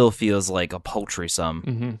 1 still feels like a paltry sum.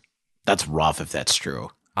 Mm-hmm. That's rough if that's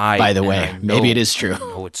true. By the way, maybe it is true.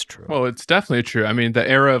 No, it's true. Well, it's definitely true. I mean, the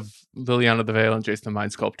era of Liliana the Veil and Jason the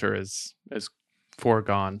Mind Sculptor is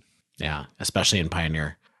foregone. Yeah, especially in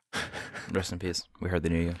Pioneer. Rest in peace. We heard the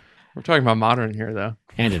new you. We're talking about Modern here, though.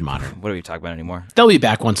 And in Modern. What are we talking about anymore? They'll be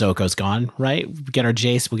back once Oko's gone, right? We get our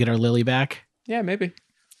Jace, we'll get our Lily back. Yeah, maybe.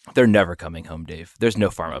 They're never coming home, Dave. There's no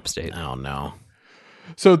farm upstate. Oh, no.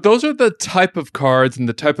 So those are the type of cards and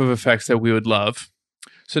the type of effects that we would love.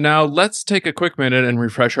 So now let's take a quick minute and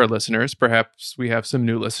refresh our listeners. Perhaps we have some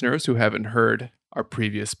new listeners who haven't heard our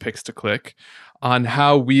previous picks to click on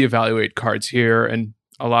how we evaluate cards here. And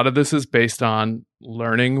a lot of this is based on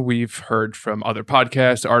learning we've heard from other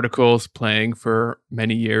podcasts, articles, playing for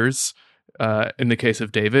many years. In the case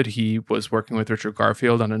of David, he was working with Richard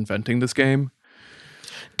Garfield on inventing this game.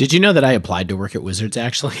 Did you know that I applied to work at Wizards,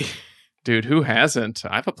 actually? Dude, who hasn't?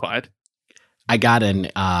 I've applied. I got an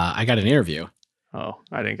interview. Oh,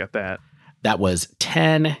 I didn't get that. That was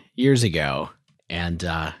 10 years ago. And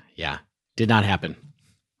did not happen.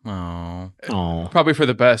 Oh. Probably for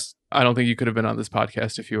the best. I don't think you could have been on this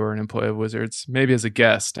podcast if you were an employee of Wizards. Maybe as a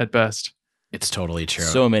guest at best. It's totally true.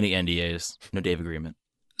 So many NDAs. No Dave agreement.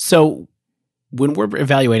 So when we're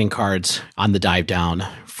evaluating cards on the dive down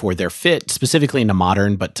for their fit, specifically into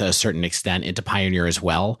Modern, but to a certain extent into Pioneer as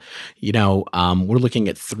well, we're looking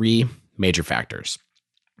at 3 major factors.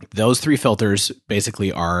 Those 3 filters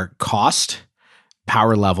basically are cost,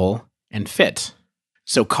 power level, and fit.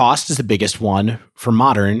 So cost is the biggest one for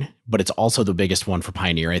Modern, but it's also the biggest one for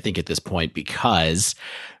Pioneer, I think, at this point, because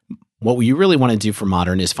what you really want to do for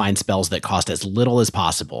Modern is find spells that cost as little as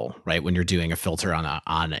possible, right? When you're doing a filter on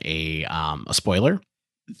a spoiler.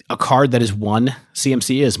 A card that is 1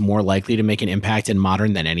 CMC is more likely to make an impact in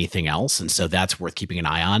Modern than anything else, and so that's worth keeping an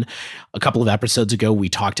eye on. A couple of episodes ago, we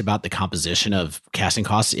talked about the composition of casting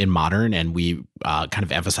costs in Modern, and we kind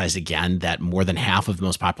of emphasized again that more than half of the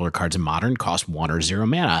most popular cards in Modern cost 1 or 0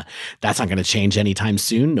 mana. That's not going to change anytime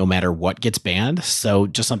soon, no matter what gets banned, so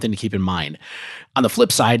just something to keep in mind. On the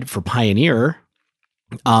flip side, for Pioneer,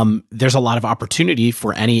 there's a lot of opportunity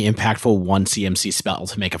for any impactful 1 CMC spell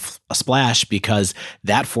to make a splash, because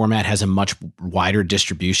that format has a much wider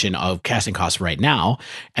distribution of casting costs right now.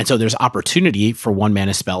 And so there's opportunity for 1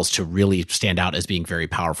 mana spells to really stand out as being very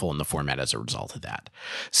powerful in the format as a result of that.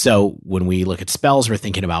 So when we look at spells, we're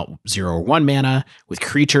thinking about 0 or 1 mana. With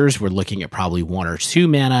creatures, we're looking at probably 1 or 2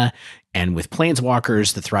 mana. And with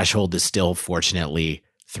planeswalkers, the threshold is still, fortunately,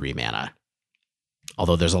 3 mana.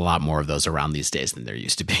 Although there's a lot more of those around these days than there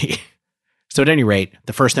used to be. So at any rate,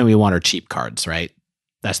 the first thing we want are cheap cards, right?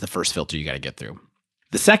 That's the first filter you got to get through.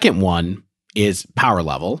 The second one is power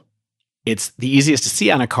level. It's the easiest to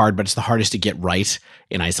see on a card, but it's the hardest to get right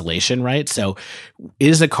in isolation, right? So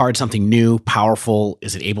is a card something new, powerful?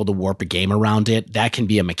 Is it able to warp a game around it? That can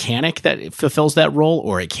be a mechanic that fulfills that role,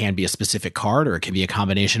 or it can be a specific card, or it can be a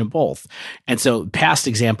combination of both. And so past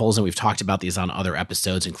examples, and we've talked about these on other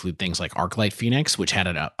episodes, include things like Arclight Phoenix, which had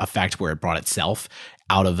an effect where it brought itself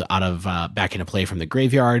out of back into play from the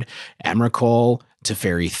graveyard. Emrakul,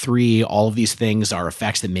 Teferi 3, all of these things are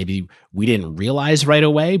effects that maybe we didn't realize right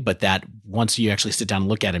away, but that once you actually sit down and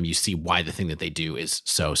look at them, you see why the thing that they do is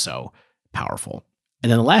so powerful.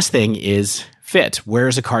 And then the last thing is fit. Where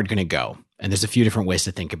is a card going to go? And there's a few different ways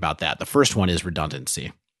to think about that. The first one is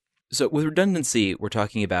redundancy. So with redundancy, we're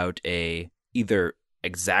talking about a either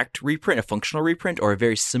exact reprint, a functional reprint, or a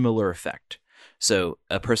very similar effect. So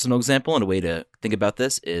a personal example and a way to think about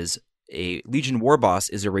this is a Legion War Boss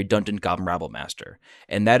is a redundant Goblin Rabble Master.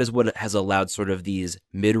 And that is what has allowed sort of these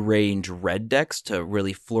mid-range red decks to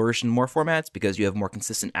really flourish in more formats, because you have more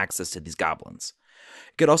consistent access to these goblins.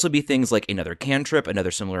 It could also be things like another cantrip,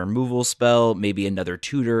 another similar removal spell, maybe another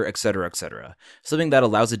tutor, etc., etc. Something that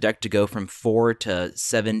allows a deck to go from 4 to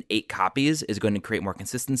 7, 8 copies is going to create more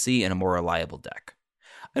consistency and a more reliable deck.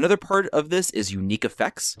 Another part of this is unique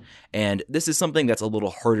effects, and this is something that's a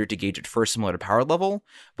little harder to gauge at first, similar to power level,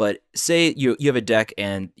 but say you have a deck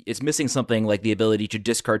and it's missing something like the ability to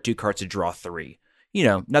discard 2 cards to draw 3. You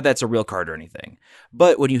know, not that's a real card or anything.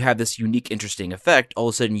 But when you have this unique, interesting effect, all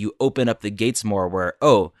of a sudden you open up the gates more where,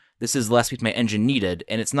 oh, this is the last piece my engine needed,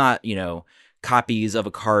 and it's not, copies of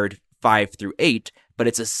a card 5 through 8, but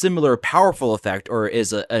it's a similar powerful effect, or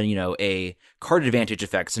is a card advantage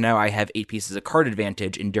effect. So now I have 8 pieces of card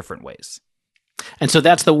advantage in different ways. And so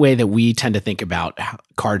that's the way that we tend to think about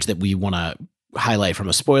cards that we want to highlight from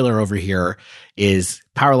a spoiler over here is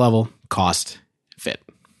power level, cost, fit.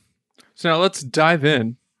 So now let's dive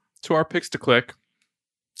in to our picks to click.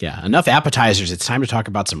 Yeah, enough appetizers. It's time to talk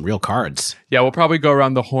about some real cards. Yeah, we'll probably go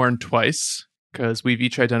around the horn twice, because we've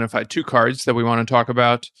each identified 2 cards that we want to talk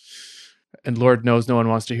about. And Lord knows no one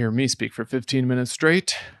wants to hear me speak for 15 minutes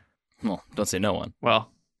straight. Well, don't say no one.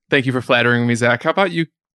 Well, thank you for flattering me, Zach. How about you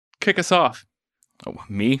kick us off? Oh,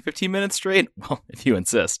 me? 15 minutes straight? Well, if you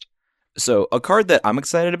insist. So a card that I'm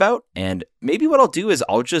excited about, and maybe what I'll do is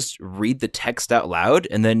I'll just read the text out loud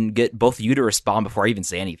and then get both of you to respond before I even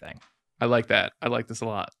say anything. I like that. I like this a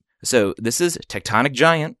lot. So this is Tectonic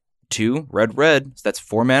Giant, 2 red, so that's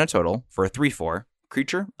 4 mana total for a 3/4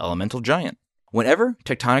 creature, Elemental Giant. Whenever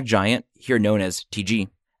Tectonic Giant, here known as TG,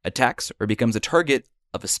 attacks or becomes a target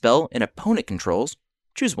of a spell an opponent controls,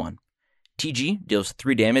 choose one. TG deals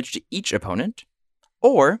 3 damage to each opponent,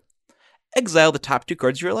 or exile the top 2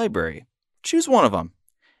 cards of your library. Choose one of them.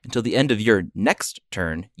 Until the end of your next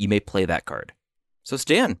turn, you may play that card. So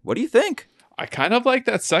Stan, what do you think? I kind of like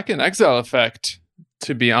that second exile effect,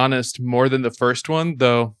 to be honest, more than the first one,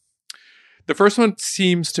 though. The first one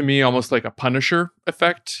seems to me almost like a Punisher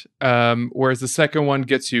effect, whereas the second one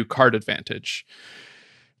gets you card advantage,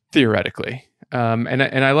 theoretically. And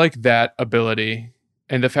I like that ability.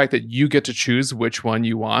 And the fact that you get to choose which one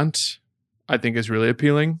you want, I think is really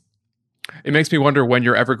appealing. It makes me wonder when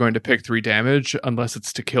you're ever going to pick 3 damage, unless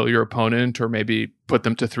it's to kill your opponent or maybe put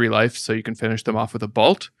them to 3 life so you can finish them off with a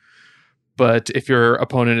bolt. But if your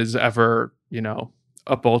opponent is ever,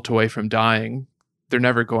 a bolt away from dying, they're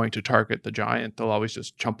never going to target the giant. They'll always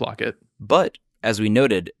just chump block it. But, as we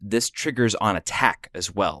noted, this triggers on attack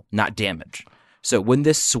as well, not damage. So when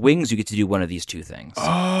this swings, you get to do one of these 2 things.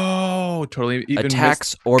 Oh, totally. Even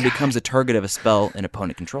attacks or becomes a target of a spell an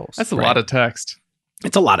opponent controls. That's a lot of text.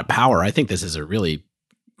 It's a lot of power. I think this is a really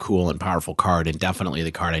cool and powerful card, and definitely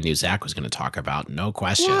the card I knew Zach was going to talk about. No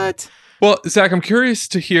question. What? Well, Zach, I'm curious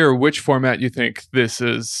to hear which format you think this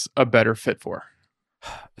is a better fit for.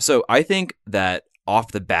 So I think that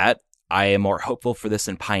off the bat, I am more hopeful for this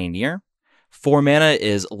in Pioneer. 4 mana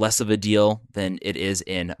is less of a deal than it is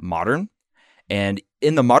in Modern. And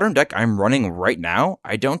in the Modern deck I'm running right now,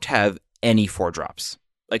 I don't have any 4-drops.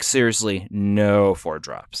 Like, seriously, no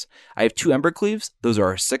 4-drops. I have 2 Embercleaves. Those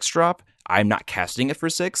are a 6-drop. I'm not casting it for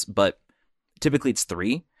 6, but Typically it's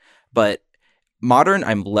 3, but Modern,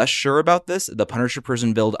 I'm less sure about this. The Punisher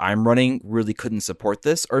Prison build I'm running really couldn't support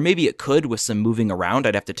this, or maybe it could with some moving around.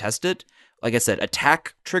 I'd have to test it. Like I said,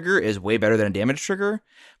 attack trigger is way better than a damage trigger,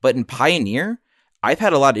 but in Pioneer, I've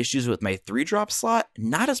had a lot of issues with my 3-drop slot,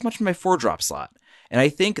 not as much in my 4-drop slot. And I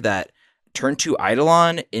think that turn 2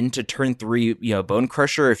 Eidolon into turn 3, Bone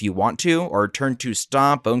Crusher if you want to, or turn 2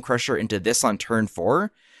 Stomp, Bone Crusher into this on turn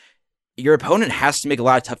 4, your opponent has to make a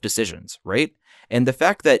lot of tough decisions, right? And the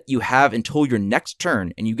fact that you have until your next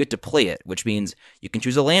turn and you get to play it, which means you can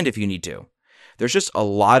choose a land if you need to. There's just a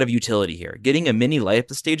lot of utility here. Getting a mini light up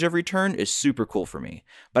the stage every turn is super cool for me.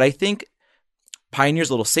 But I think Pioneer's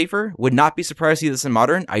a little safer. Would not be surprised to see this in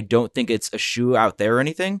Modern. I don't think it's a shoe out there or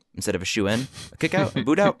anything, instead of a shoe in, a kick out, a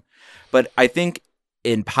boot out. But I think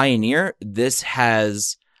in Pioneer, this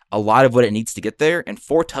has a lot of what it needs to get there, and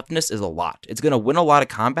 4 toughness is a lot. It's going to win a lot of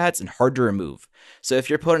combats and hard to remove. So if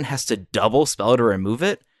your opponent has to double spell to remove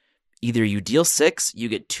it, either you deal 6, you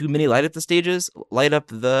get 2 mini light up the stages, light up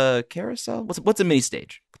the carousel. What's a mini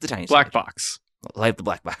stage? What's a tiny Black stage? box. Light up the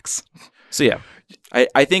black box. So yeah,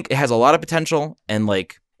 I think it has a lot of potential, and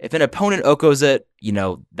like if an opponent Okos it,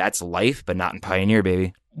 that's life, but not in Pioneer,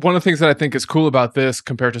 baby. One of the things that I think is cool about this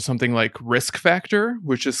compared to something like Risk Factor,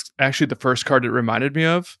 which is actually the first card it reminded me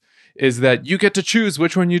of, is that you get to choose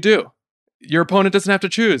which one you do. Your opponent doesn't have to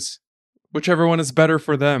choose. Whichever one is better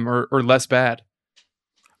for them or less bad.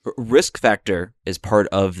 Risk Factor is part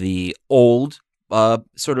of the old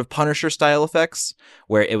sort of Punisher style effects,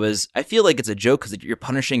 where it was, I feel like it's a joke because you're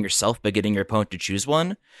punishing yourself by getting your opponent to choose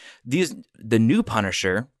one. The new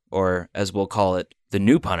Punisher, or as we'll call it, the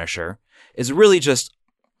new Punisher, is really just,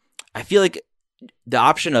 I feel like the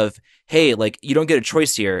option of, hey, like you don't get a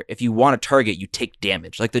choice here. If you want to target, you take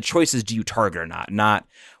damage. Like the choice is, do you target or not? Not,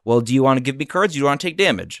 well, do you want to give me cards? Do you want to take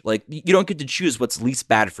damage? Like you don't get to choose what's least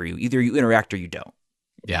bad for you. Either you interact or you don't.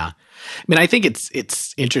 Yeah. I mean, I think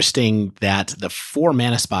it's interesting that the 4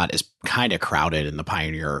 mana spot is kind of crowded in the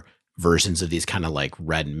Pioneer versions of these kind of like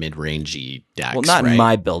red mid-rangey decks. Well, not right? in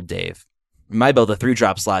my build, Dave. In my build, the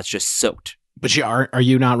 3-drop slot's just soaked. But are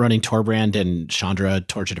you not running Torbrand and Chandra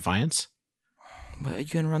Torch of Defiance? Well, you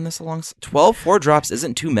can run this along. 12 4-drops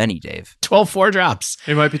isn't too many, Dave. 12 4-drops.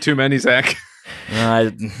 It might be too many, Zach.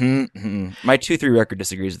 My 2-3 record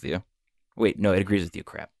disagrees with you. Wait, no, it agrees with you.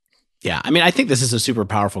 Crap. Yeah, I mean, I think this is a super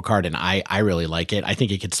powerful card, and I really like it. I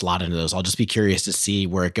think it could slot into those. I'll just be curious to see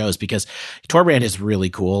where it goes, because Torbrand is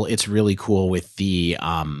really cool. It's really cool with the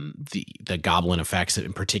goblin effects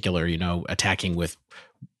in particular. Attacking with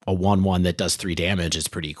a 1/1 that does 3 damage is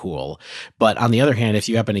pretty cool. But on the other hand, if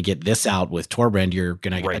you happen to get this out with Torbrand, you're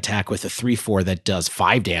going to attack with a 3/4 that does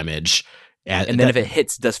 5 damage. And then if it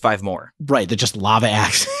hits, does 5 more. Right, that just lava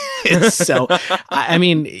axe. So, I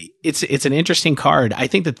mean, it's an interesting card. I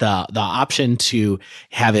think that the option to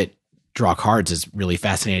have it draw cards is really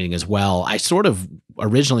fascinating as well. I sort of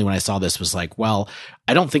originally, when I saw this, was like, well,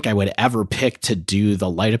 I don't think I would ever pick to do the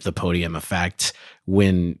light up the podium effect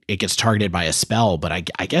when it gets targeted by a spell, but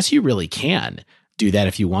I guess you really can do that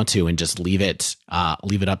if you want to, and just leave it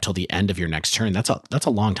up till the end of your next turn. That's a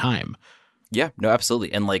long time. Yeah, no,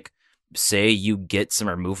 absolutely. And like, say you get some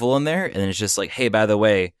removal in there, and then it's just like, hey, by the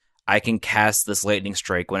way, I can cast this Lightning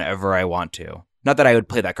Strike whenever I want to. Not that I would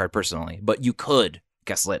play that card personally, but you could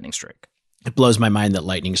cast Lightning Strike. It blows my mind that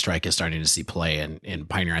Lightning Strike is starting to see play in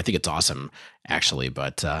Pioneer. I think it's awesome, actually,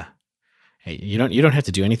 but hey, you don't have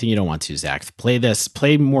to do anything you don't want to, Zach. Play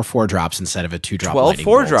more 4-drops instead of a 2-drop. 12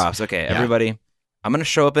 4-drops. Okay, yeah. Everybody, I'm going to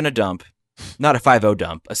show up in a dump, not a 5-0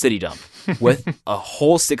 dump, a city dump, with a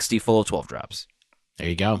whole 60 full of 12 drops. There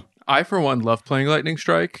you go. I, for one, love playing Lightning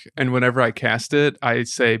Strike, and whenever I cast it, I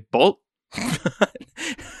say, Bolt.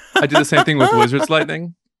 I do the same thing with Wizard's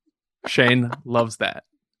Lightning. Shane loves that.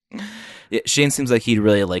 Yeah, Shane seems like he'd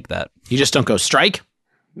really like that. You just don't go strike?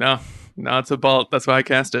 No, it's a Bolt. That's why I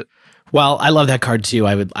cast it. Well, I love that card too.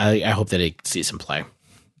 I hope that it sees some play.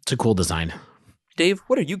 It's a cool design. Dave,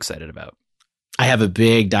 what are you excited about? I have a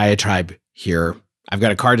big diatribe here. I've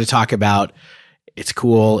got a card to talk about. It's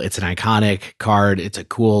cool. It's an iconic card. It's a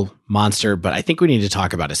cool monster, but I think we need to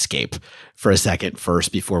talk about Escape for a second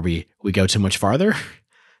first before we go too much farther.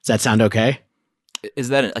 Does that sound okay? Is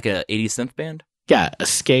that like a 80s synth band? Yeah,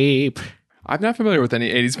 Escape. I'm not familiar with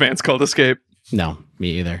any 80s bands called Escape. No,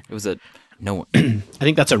 me either. It was a no. I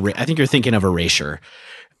think I think you're thinking of Erasure.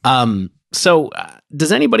 So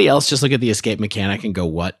does anybody else just look at the Escape mechanic and go,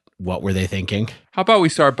 what were they thinking? How about we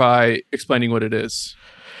start by explaining what it is?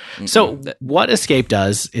 So what Escape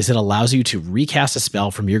does is it allows you to recast a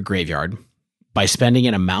spell from your graveyard by spending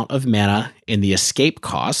an amount of mana in the escape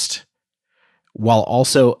cost while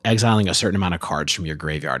also exiling a certain amount of cards from your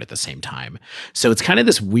graveyard at the same time. So it's kind of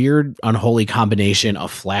this weird, unholy combination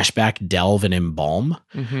of flashback, delve, and embalm,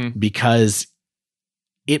 because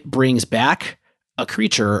it brings back a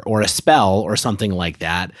creature or a spell or something like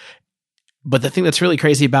that. But the thing that's really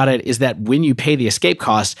crazy about it is that when you pay the escape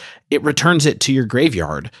cost, it returns it to your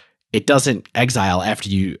graveyard. It doesn't exile after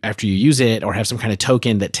you use it or have some kind of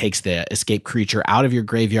token that takes the escape creature out of your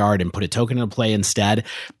graveyard and put a token into play instead.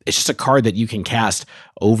 It's just a card that you can cast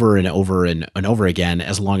over and over and over again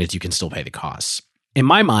as long as you can still pay the costs. In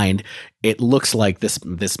my mind, it looks like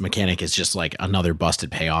this mechanic is just like another busted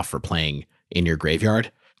payoff for playing in your graveyard.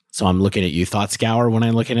 So I'm looking at you, Thought Scour, when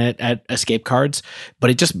I'm looking at escape cards, but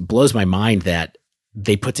it just blows my mind that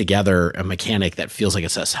they put together a mechanic that feels like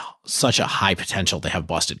it's such a high potential to have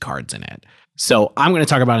busted cards in it. So I'm going to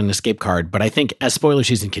talk about an escape card, but I think as spoiler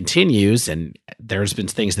season continues, and there's been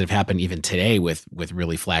things that have happened even today with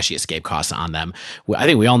really flashy escape costs on them, I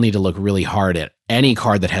think we all need to look really hard at any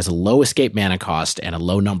card that has a low escape mana cost and a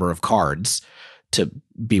low number of cards to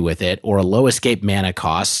be with it, or a low escape mana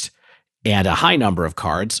cost and a high number of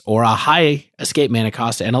cards, or a high escape mana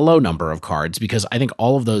cost and a low number of cards, because I think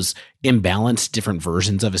all of those imbalanced different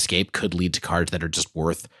versions of escape could lead to cards that are just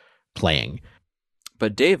worth playing.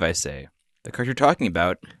 But Dave, I say, the card you're talking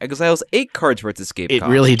about exiles 8 cards for its escape cost. It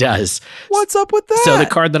really does. What's up with that? So the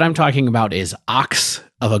card that I'm talking about is Ox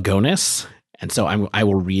of Agonis. And so I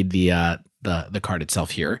will read the card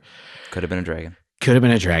itself here. Could have been a dragon. Could have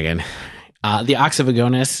been a dragon. The Ox of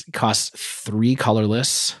Agonis costs 3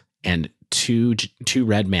 colorless and 2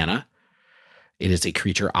 red mana. It is a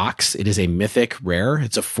creature Ox. It is a mythic rare.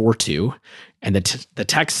 It's a 4/2. And the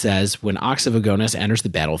text says, when Ox of Agonis enters the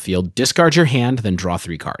battlefield, discard your hand, then draw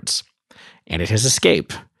 3 cards. And it has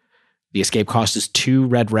escape. The escape cost is 2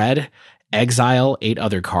 red. Exile 8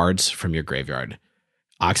 other cards from your graveyard.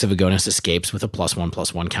 Ox of Agonis escapes with a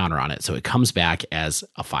 +1/+1 counter on it. So it comes back as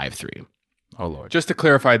a 5/3. Oh, Lord. Just to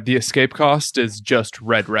clarify, the escape cost is just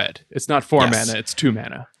red. It's not 4 Yes. mana, it's 2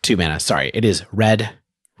 mana. 2 mana. Sorry. It is red.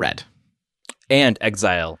 And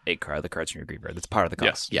exile 8 the cards from your graveyard. That's part of the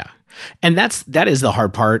cost. Yeah. And that is the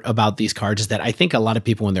hard part about these cards, is that I think a lot of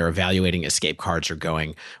people, when they're evaluating escape cards, are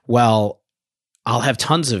going, well, I'll have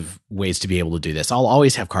tons of ways to be able to do this. I'll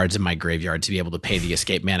always have cards in my graveyard to be able to pay the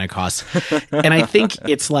escape mana costs. And I think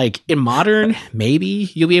it's like in Modern, maybe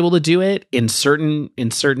you'll be able to do it in certain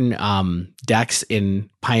decks in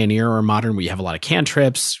Pioneer or Modern, where you have a lot of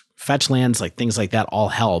cantrips, fetch lands, like things like that all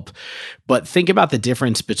help. But think about the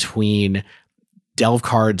difference between delve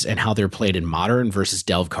cards and how they're played in Modern versus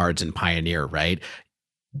delve cards in Pioneer, right?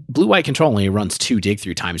 Blue-white control only runs 2 dig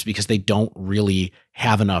through times because they don't really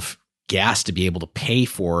have enough gas to be able to pay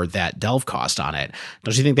for that delve cost on it.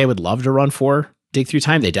 Don't you think they would love to run 4 dig through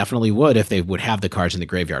time? They definitely would if they would have the cards in the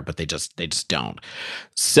graveyard, but they just don't.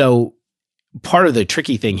 So part of the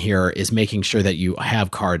tricky thing here is making sure that you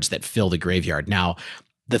have cards that fill the graveyard. Now,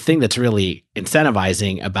 the thing that's really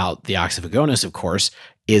incentivizing about the Ox of Agonis, of course,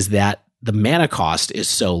 is that the mana cost is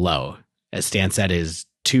so low. As Stan said, is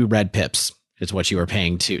 2 red pips is what you were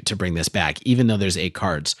paying to bring this back, even though there's 8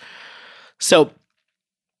 cards. So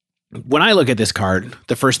when I look at this card,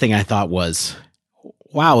 the first thing I thought was,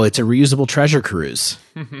 wow, it's a reusable treasure cruise.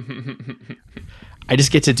 I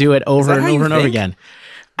just get to do it over and over and over again.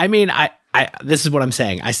 I mean, I this is what I'm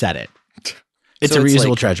saying. I said it. It's a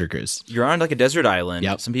reusable treasure cruise. You're on like a desert island.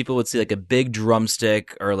 Yep. Some people would see like a big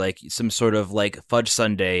drumstick or like some sort of like fudge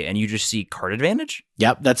sundae, and you just see card advantage.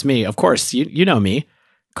 Yep, that's me. Of course, you know me.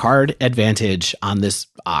 Card advantage on this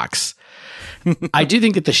Ox. I do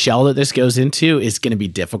think that the shell that this goes into is going to be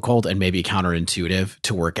difficult and maybe counterintuitive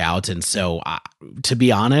to work out. And so, to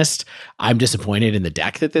be honest, I'm disappointed in the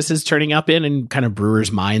deck that this is turning up in and kind of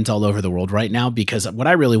brewers' minds all over the world right now, because what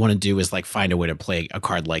I really want to do is like find a way to play a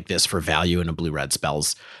card like this for value in a blue-red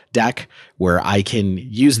spells deck where I can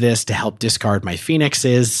use this to help discard my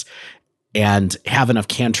Phoenixes and have enough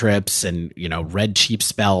cantrips and, red cheap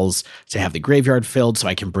spells to have the graveyard filled so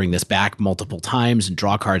I can bring this back multiple times and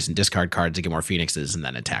draw cards and discard cards to get more Phoenixes and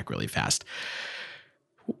then attack really fast.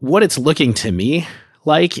 What it's looking to me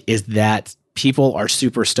like is that people are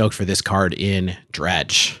super stoked for this card in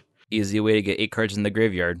Dredge. Easy way to get 8 cards in the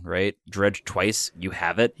graveyard, right? Dredge twice, you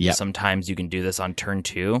have it. Yep. Sometimes you can do this on turn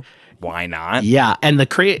 2. Why not? Yeah, and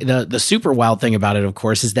the super wild thing about it, of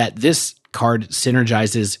course, is that this card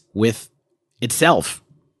synergizes with itself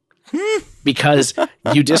because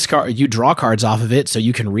you draw cards off of it, so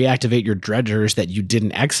you can reactivate your dredgers that you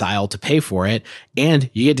didn't exile to pay for it, and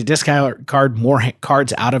you get to discard more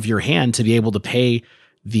cards out of your hand to be able to pay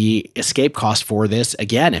the escape cost for this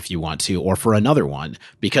again if you want to, or for another one.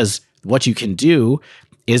 Because what you can do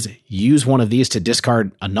is use one of these to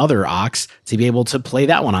discard another Ox to be able to play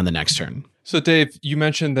that one on the next turn. So, Dave, you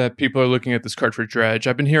mentioned that people are looking at this card for Dredge.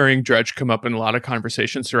 I've been hearing Dredge come up in a lot of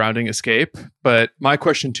conversations surrounding Escape, but my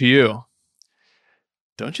question to you,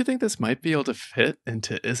 don't you think this might be able to fit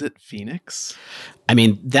into Is It Phoenix? I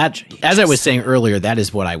mean, that, as I was saying earlier, that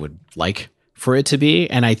is what I would like for it to be.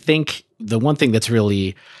 And I think the one thing that's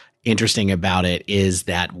really interesting about it is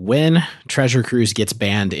that when Treasure Cruise gets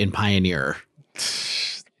banned in Pioneer.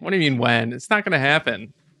 What do you mean when? It's not going to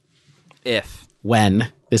happen.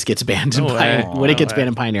 When this gets banned in Pioneer, when it gets banned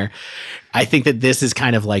in Pioneer, I think that this is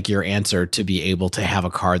kind of like your answer to be able to have a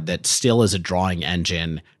card that still is a drawing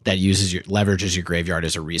engine that leverages your graveyard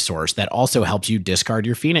as a resource that also helps you discard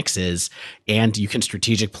your Phoenixes, and you can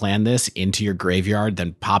strategic plan this into your graveyard,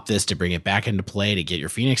 then pop this to bring it back into play to get your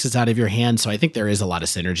Phoenixes out of your hand. So I think there is a lot of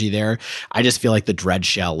synergy there. I just feel like the Dredge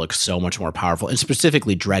Shell looks so much more powerful, and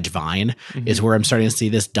specifically Dredge Vine is where I'm starting to see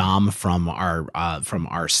this. Dom from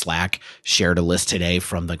our Slack shared a list today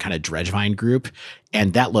from the kind of Dredge Vine group,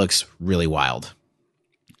 and that looks really wild.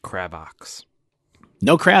 Crabox.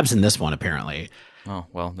 No crabs in this one, apparently. Oh,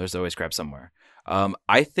 well, there's always crabs somewhere.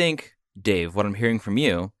 I think, Dave, what I'm hearing from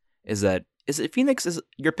you is that Phoenix is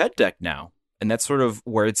your pet deck now, and that's sort of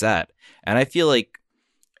where it's at. And I feel like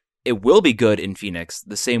it will be good in Phoenix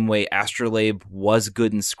the same way Astrolabe was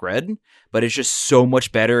good in Scred, but it's just so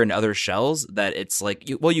much better in other shells that it's like,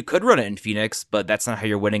 you could run it in Phoenix, but that's not how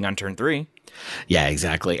you're winning on turn 3. Yeah,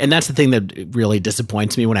 exactly. And that's the thing that really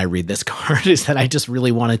disappoints me when I read this card is that I just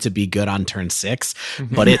really want it to be good on turn 6,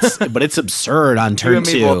 but it's absurd on turn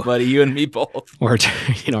 2. You and me both, buddy. You and me both.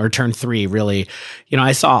 Or turn 3, really.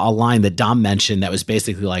 I saw a line that Dom mentioned that was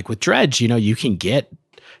basically like, with Dredge, you can get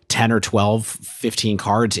 10 or 12, 15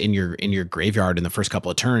 cards in your graveyard in the first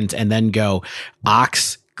couple of turns, and then go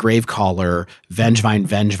Ox, Gravecaller, Vengevine,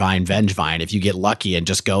 Vengevine, Vengevine, if you get lucky, and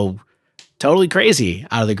just go totally crazy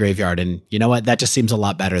out of the graveyard. And you know what? That just seems a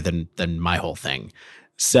lot better than my whole thing.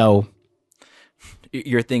 So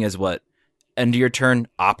your thing is what? End of your turn,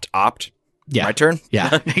 opt. Yeah. My turn?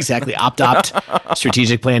 Yeah, exactly. Opt.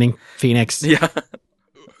 Strategic planning, Phoenix. Yeah.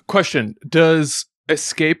 Question. Does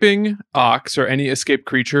escaping Ox or any escape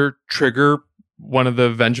creature trigger one of the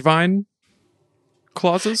Vengevine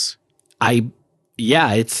clauses?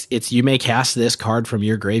 It's you may cast this card from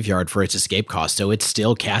your graveyard for its escape cost. So it's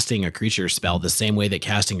still casting a creature spell the same way that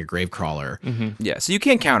casting a Gravecrawler. Mm-hmm. Yeah, so you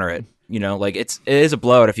can't counter it. It is a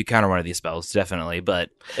blowout if you counter one of these spells, definitely,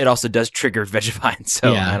 but it also does trigger Vengevine,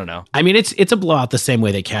 so yeah. I don't know. I mean, it's a blowout the same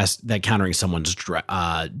way that countering someone's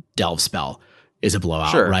Delve spell is a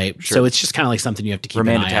blowout, right? Sure. So it's just kind of like something you have to keep an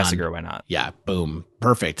eye on. Tasigur, why not? Yeah, boom.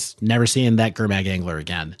 Perfect. Never seeing that Gurmag Angler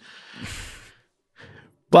again.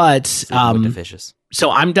 But so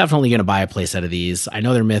I'm definitely going to buy a playset of these. I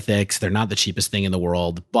know they're mythics. They're not the cheapest thing in the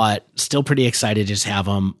world, but still pretty excited to just have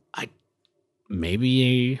them.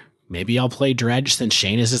 Maybe I'll play Dredge since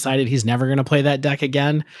Shane has decided he's never going to play that deck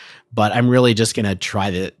again. But I'm really just going to try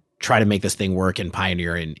to make this thing work in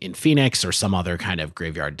Pioneer in Phoenix or some other kind of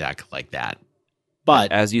graveyard deck like that.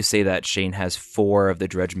 But as you say that, Shane has 4 of the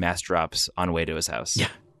Dredge mass drops on way to his house. Yeah,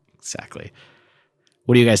 exactly.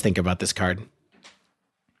 What do you guys think about this card?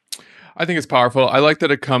 I think it's powerful. I like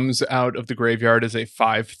that it comes out of the graveyard as a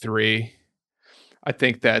 5/3. I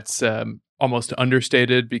think that's almost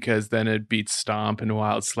understated because then it beats Stomp and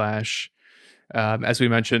Wild Slash. As we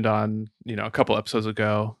mentioned on a couple episodes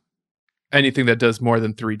ago, anything that does more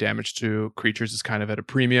than 3 damage to creatures is kind of at a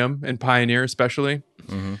premium in Pioneer, especially.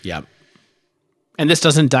 Mm-hmm. Yeah. And this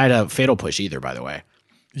doesn't die to Fatal Push either, by the way.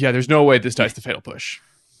 Yeah, there's no way this dies to Fatal Push.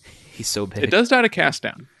 He's so big. It does die to Cast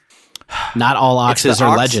Down. Not all Oxes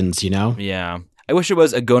are legends, Yeah. I wish it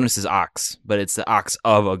was Agonis's Ox, but it's the Ox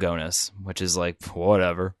of Agonis, which is like,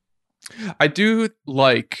 whatever. I do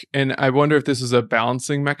like, and I wonder if this is a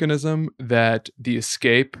balancing mechanism, that the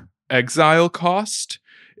escape exile cost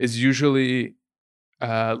is usually,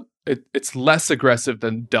 it's less aggressive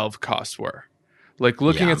than Delve costs were. Like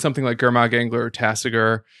looking at something like Gurmag Angler or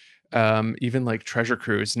Tasigur, even like Treasure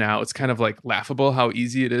Cruise now, it's kind of like laughable how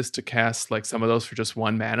easy it is to cast like some of those for just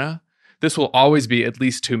 1 mana. This will always be at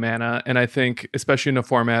least 2 mana, and I think, especially in a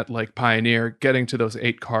format like Pioneer, getting to those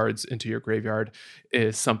 8 cards into your graveyard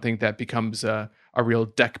is something that becomes a real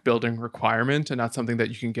deck building requirement and not something that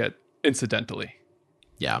you can get incidentally.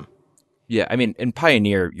 Yeah. Yeah, I mean, in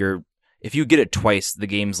Pioneer, if you get it twice, the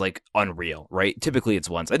game's like unreal, right? Typically it's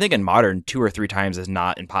once. I think in Modern, 2 or 3 times is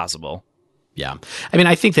not impossible. Yeah. I mean,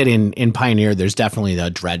 I think that in Pioneer, there's definitely the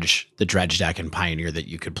Dredge deck in Pioneer that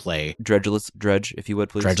you could play. Dredgeless Dredge, if you would,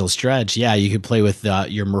 please. Dredgeless Dredge. Yeah, you could play with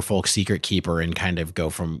your Merfolk Secret Keeper and kind of go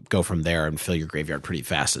from there and fill your graveyard pretty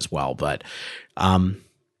fast as well. But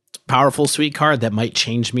powerful, sweet card that might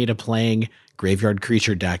change me to playing graveyard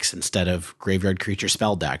creature decks instead of graveyard creature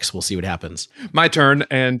spell decks. We'll see what happens. My turn,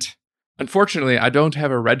 and unfortunately, I don't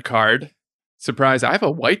have a red card. Surprise, I have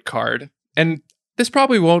a white card. And this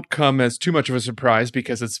probably won't come as too much of a surprise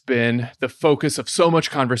because it's been the focus of so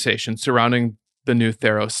much conversation surrounding the new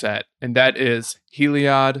Theros set, and that is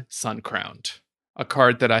Heliod Suncrowned, a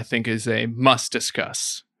card that I think is a must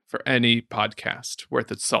discuss for any podcast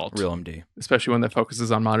worth its salt. Real MD. Especially one that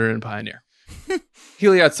focuses on Modern and Pioneer.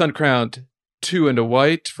 Heliod Suncrowned, 2 and a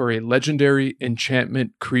white for a legendary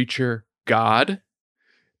enchantment creature god.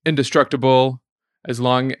 Indestructible as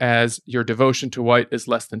long as your devotion to white is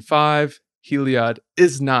less than 5. Heliod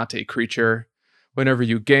is not a creature. Whenever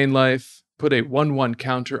you gain life, put a 1/1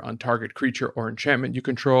 counter on target creature or enchantment you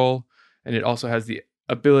control. And it also has the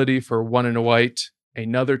ability for 1 and a white.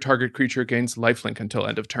 Another target creature gains lifelink until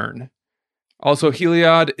end of turn. Also,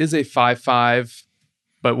 Heliod is a 5/5.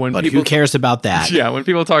 But who cares about that? Yeah, when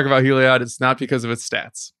people talk about Heliod, it's not because of its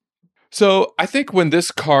stats. So I think when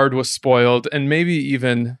this card was spoiled, and maybe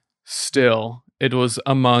even still, it was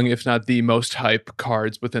among, if not the most hype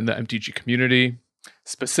cards within the MTG community,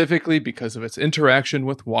 specifically because of its interaction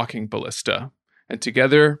with Walking Ballista. And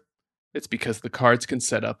together, it's because the cards can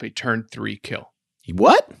set up a turn 3 kill.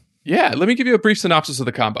 What? Yeah, let me give you a brief synopsis of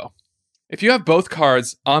the combo. If you have both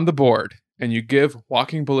cards on the board and you give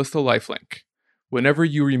Walking Ballista lifelink, whenever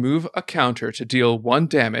you remove a counter to deal 1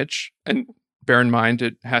 damage, and bear in mind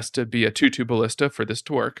it has to be a 2/2 ballista for this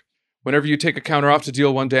to work, whenever you take a counter off to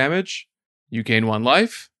deal 1 damage, you gain 1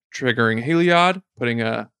 life, triggering Heliod, putting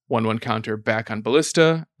a 1/1 counter back on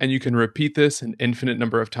ballista, and you can repeat this an infinite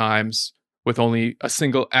number of times with only a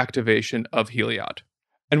single activation of Heliod.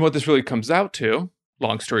 And what this really comes out to,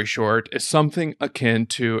 long story short, is something akin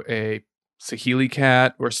to a Saheeli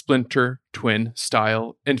Cat or Splinter Twin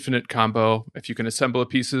style infinite combo. If you can assemble the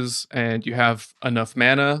pieces and you have enough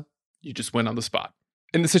mana, you just win on the spot.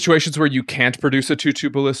 In the situations where you can't produce a 2/2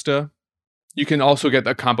 ballista, you can also get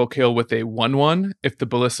a combo kill with a 1/1. If the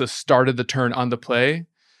ballista started the turn on the play,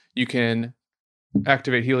 you can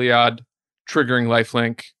activate Heliod, triggering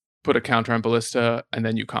lifelink, put a counter on ballista, and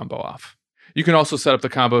then you combo off. You can also set up the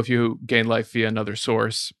combo if you gain life via another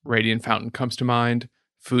source. Radiant Fountain comes to mind.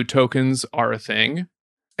 Food tokens are a thing.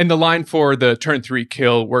 And the line for the turn 3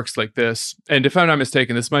 kill works like this. And if I'm not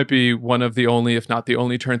mistaken, this might be one of the only, if not the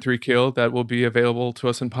only turn 3 kill that will be available to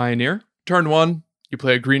us in Pioneer. Turn 1, you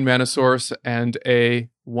play a green mana source and a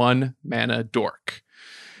 1 mana dork.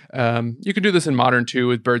 You can do this in Modern too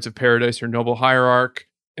with Birds of Paradise or Noble Hierarch.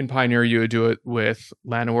 In Pioneer, you would do it with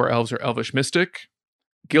Llanowar Elves or Elvish Mystic.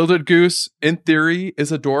 Gilded Goose, in theory,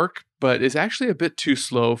 is a dork, but is actually a bit too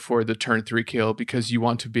slow for the turn 3 kill because you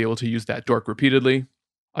want to be able to use that dork repeatedly.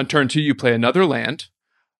 On turn 2, you play another land,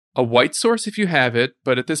 a white source if you have it,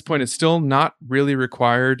 but at this point it's still not really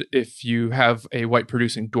required if you have a white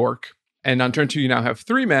producing dork. And on turn 2, you now have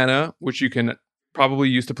 3 mana, which you can probably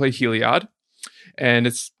use to play Heliod. And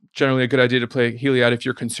it's generally a good idea to play Heliod if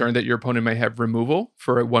you're concerned that your opponent may have removal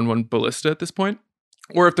for a 1/1 ballista at this point.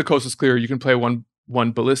 Or if the coast is clear, you can play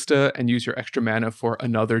 1/1 ballista and use your extra mana for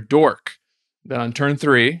another dork. Then on turn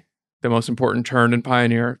 3, the most important turn in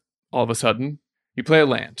Pioneer, all of a sudden, you play a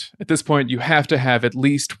land. At this point, you have to have at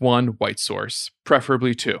least 1 white source,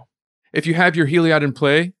 preferably 2. If you have your Heliod in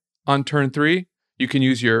play on turn 3, you can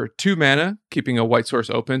use your 2 mana, keeping a white source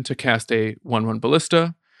open to cast a 1/1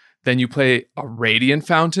 ballista. Then you play a Radiant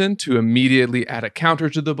Fountain to immediately add a counter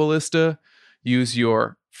to the ballista, use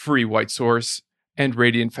your free white source and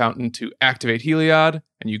Radiant Fountain to activate Heliod,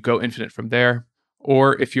 and you go infinite from there.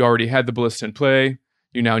 Or if you already had the ballista in play,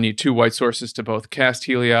 you now need 2 white sources to both cast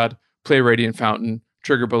Heliod, play Radiant Fountain,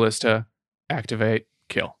 trigger ballista, activate,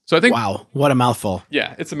 kill. So I think... Wow, what a mouthful.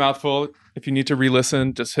 Yeah, it's a mouthful. If you need to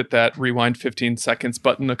re-listen, just hit that rewind 15 seconds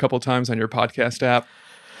button a couple times on your podcast app.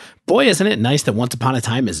 Boy, isn't it nice that Once Upon a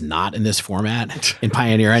Time is not in this format in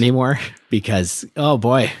Pioneer anymore? Because, oh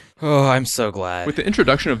boy. Oh, I'm so glad. With the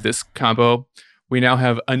introduction of this combo, we now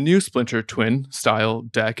have a new Splinter Twin style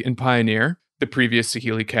deck in Pioneer. The previous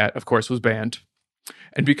Saheeli Cat, of course, was banned.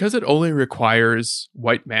 And because it only requires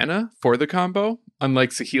white mana for the combo,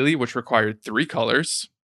 unlike Saheeli, which required 3 colors,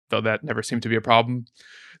 though that never seemed to be a problem,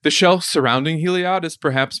 the shell surrounding Heliod is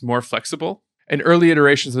perhaps more flexible. And early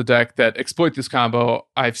iterations of the deck that exploit this combo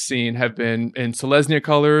I've seen have been in Selesnya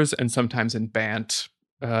colors and sometimes in Bant.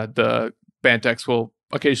 The Bant decks will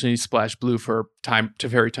occasionally splash blue for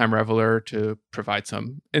Teferi Time Reveler to provide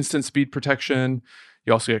some instant speed protection.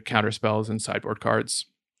 You also get counter spells and sideboard cards.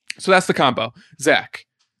 So that's the combo. Zach,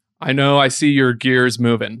 I know I see your gears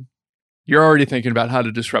moving. You're already thinking about how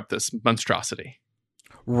to disrupt this monstrosity.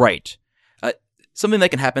 Right. something that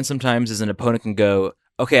can happen sometimes is an opponent can go,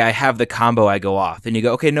 okay, I have the combo, I go off. And you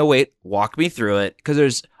go, okay, no, wait, walk me through it. Because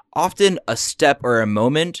there's often a step or a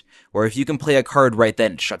moment where if you can play a card right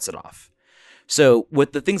then, it shuts it off. So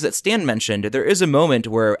with the things that Stan mentioned, there is a moment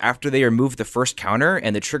where after they remove the first counter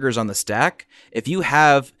and the trigger's on the stack, if you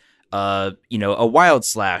have a wild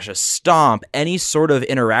slash, a stomp, any sort of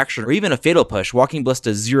interaction, or even a fatal push, Walking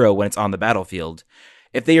Ballista 0 when it's on the battlefield,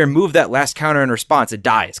 if they remove that last counter in response, it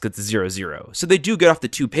dies because it's 0/0. So they do get off the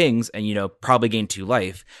 2 pings and, probably gain 2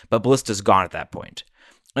 life, but Ballista's gone at that point.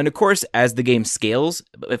 And of course, as the game scales,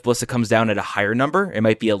 if Ballista comes down at a higher number, it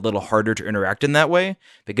might be a little harder to interact in that way,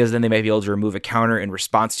 because then they might be able to remove a counter in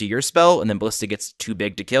response to your spell, and then Ballista gets too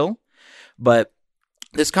big to kill. But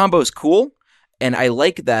this combo is cool, and I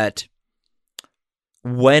like that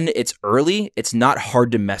when it's early, it's not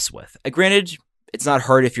hard to mess with. Granted, it's not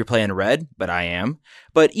hard if you're playing red, but I am.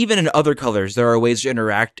 But even in other colors, there are ways to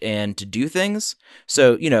interact and to do things.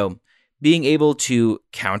 So, being able to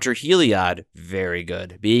counter Heliod, very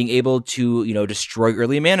good. Being able to, destroy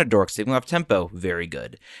early mana dorks, taking off tempo, very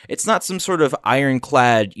good. It's not some sort of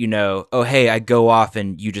ironclad, oh, hey, I go off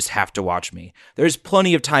and you just have to watch me. There's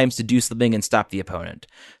plenty of times to do something and stop the opponent.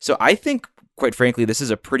 So I think, quite frankly, this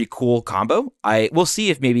is a pretty cool combo. We'll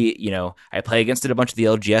see if maybe, I play against it a bunch of the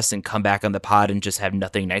LGS and come back on the pod and just have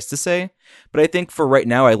nothing nice to say. But I think for right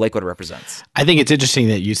now, I like what it represents. I think it's interesting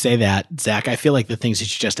that you say that, Zach. I feel like the things that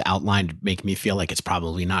you just outlined make me feel like it's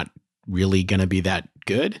probably not really going to be that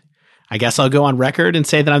good. I guess I'll go on record and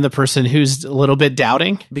say that I'm the person who's a little bit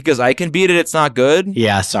doubting. Because I can beat it, it's not good?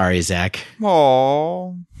 Yeah, sorry, Zach.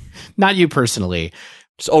 Aww. Not you personally.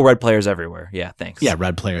 Just all red players everywhere. Yeah, thanks. Yeah,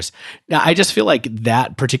 red players. Now, I just feel like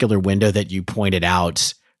that particular window that you pointed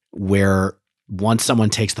out, where once someone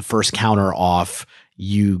takes the first counter off,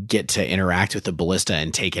 you get to interact with the Ballista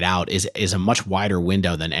and take it out, is a much wider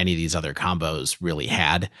window than any of these other combos really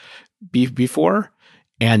had before.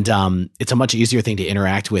 And it's a much easier thing to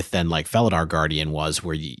interact with than like Felidar Guardian was,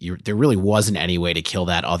 where there really wasn't any way to kill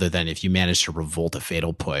that other than if you managed to revolt a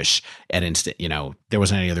fatal push at instant, there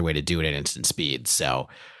wasn't any other way to do it at instant speed. So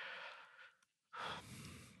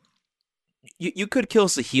you could kill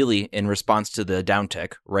Saheeli in response to the down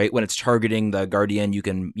tick, right? When it's targeting the Guardian, you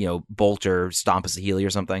can, bolt or stomp a Saheeli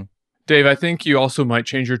or something. Dave, I think you also might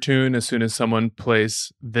change your tune as soon as someone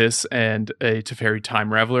plays this and a Teferi Time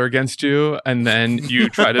Raveler against you, and then you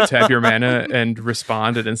try to tap your mana and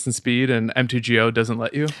respond at instant speed, and MTGO doesn't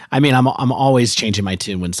let you. I mean, I'm always changing my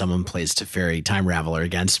tune when someone plays Teferi Time Raveler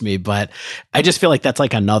against me, but I just feel like that's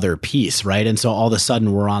like another piece, right? And so all of a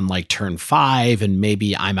sudden we're on like turn 5, and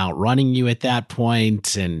maybe I'm outrunning you at that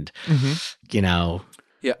point, and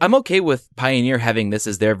Yeah, I'm okay with Pioneer having this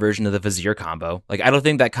as their version of the Vizier combo. Like, I don't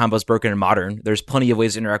think that combo's broken in Modern. There's plenty of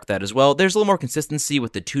ways to interact with that as well. There's a little more consistency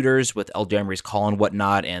with the tutors, with Eldamri's Call and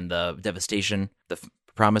whatnot, and the Devastation, the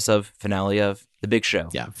promise of, finale of, the big show.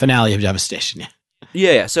 Yeah, finale of Devastation, yeah.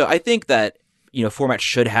 Yeah. So I think that, format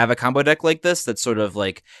should have a combo deck like this that's sort of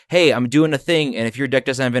like, hey, I'm doing a thing, and if your deck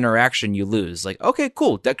doesn't have interaction, you lose. Like, okay,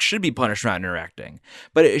 cool. Deck should be punished for not interacting.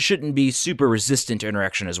 But it shouldn't be super resistant to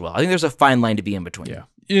interaction as well. I think there's a fine line to be in between. Yeah.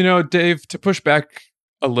 Dave, to push back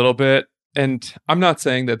a little bit, and I'm not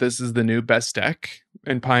saying that this is the new best deck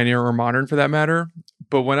in Pioneer or Modern for that matter,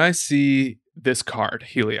 but when I see this card,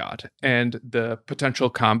 Heliod, and the potential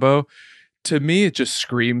combo, to me, it just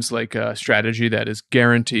screams like a strategy that is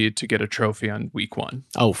guaranteed to get a trophy on week 1.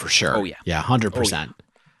 Oh, for sure. Oh, yeah. Yeah, 100%.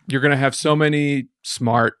 You're going to have so many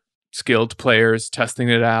smart, skilled players testing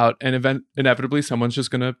it out, and inevitably someone's just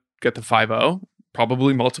going to get the 5-0,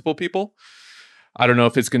 probably multiple people. I don't know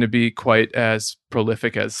if it's going to be quite as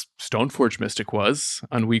prolific as Stoneforge Mystic was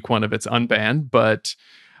on week 1 of its unban, but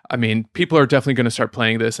I mean, people are definitely going to start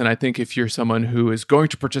playing this. And I think if you're someone who is going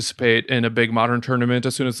to participate in a big Modern tournament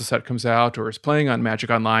as soon as the set comes out, or is playing on Magic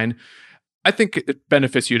Online, I think it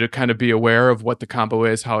benefits you to kind of be aware of what the combo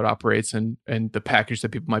is, how it operates, and the package that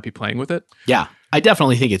people might be playing with it. Yeah, I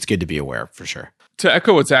definitely think it's good to be aware, for sure. To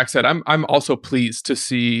echo what Zach said, I'm also pleased to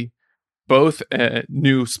see both a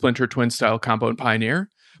new Splinter Twin style combo in Pioneer,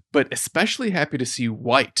 but especially happy to see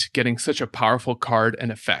White getting such a powerful card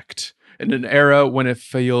and effect in an era when it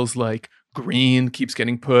feels like green keeps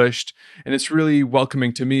getting pushed. And it's really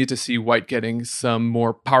welcoming to me to see White getting some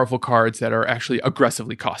more powerful cards that are actually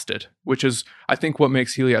aggressively costed, which is, I think, what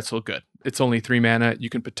makes Heliod so good. It's only 3 mana. You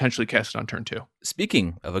can potentially cast it on turn 2.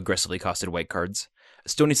 Speaking of aggressively costed white cards,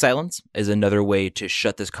 Stony Silence is another way to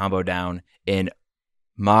shut this combo down in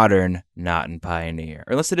Modern, not in Pioneer.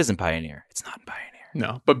 Or unless it is in Pioneer. It's not in Pioneer.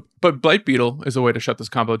 No, but Blight Beetle is a way to shut this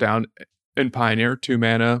combo down in Pioneer. 2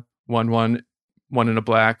 mana, 1/1, 1 in a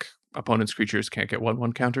black, opponent's creatures can't get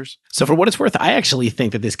 1/1 counters. So for what it's worth, I actually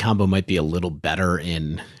think that this combo might be a little better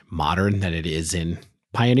in Modern than it is in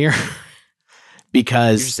Pioneer.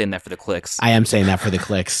 Because you're just saying that for the clicks. I am saying that for the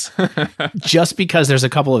clicks. Just because there's a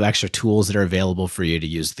couple of extra tools that are available for you to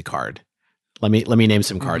use the card. Let me name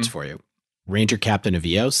some cards for you. Ranger Captain of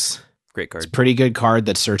Eos. Great card. It's a pretty good card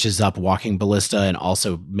that searches up Walking Ballista and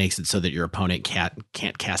also makes it so that your opponent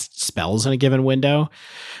can't cast spells in a given window.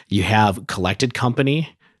 You have Collected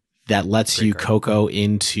Company that lets you Coco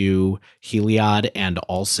into Heliod and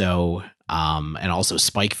also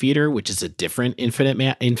Spike Feeder, which is a different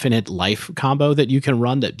infinite life combo that you can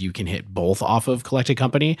run, that you can hit both off of Collected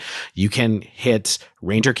Company. You can hit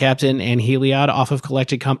Ranger Captain and Heliod off of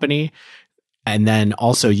Collected Company. And then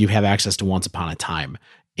also you have access to Once Upon a Time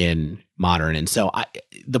in Modern. And so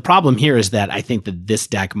the problem here is that I think that this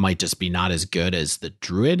deck might just be not as good as the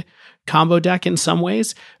Druid combo deck in some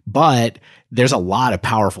ways, but there's a lot of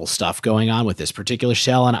powerful stuff going on with this particular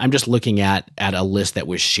shell. And I'm just looking at a list that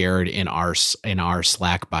was shared in our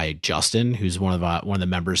Slack by Justin, who's one of the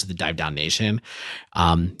members of the Dive Down Nation.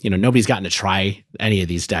 Nobody's gotten to try any of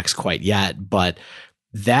these decks quite yet, but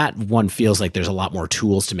that one feels like there's a lot more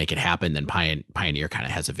tools to make it happen than Pioneer kind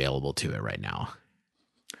of has available to it right now.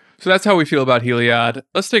 So that's how we feel about Heliod.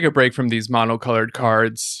 Let's take a break from these monocolored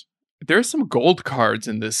cards. There's some gold cards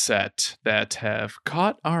in this set that have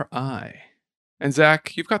caught our eye. And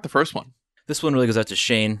Zach, you've got the first one. This one really goes out to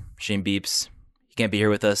Shane. Shane Beeps. He can't be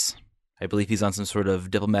here with us. I believe he's on some sort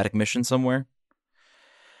of diplomatic mission somewhere.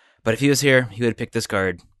 But if he was here, he would pick this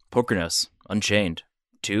card. Pokernos, Unchained.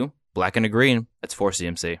 2, black and a green. That's 4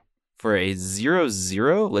 CMC. For a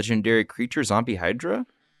 0/0 legendary creature zombie Hydra?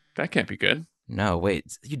 That can't be good. No, wait.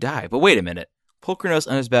 You die. But wait a minute. Pokernos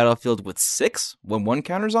enters battlefield with 6 1/1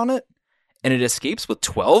 counters on it, and it escapes with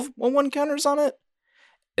 12 1/1 counters on it.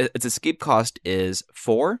 Its escape cost is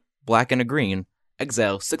 4, black and a green,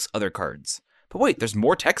 exile 6 other cards. But wait, there's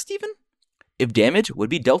more text even? If damage would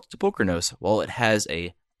be dealt to Pokernos while it has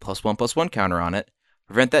a +1/+1 counter on it,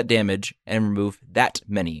 prevent that damage and remove that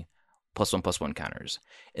many +1/+1 counters.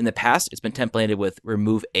 In the past, it's been templated with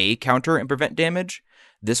remove a counter and prevent damage.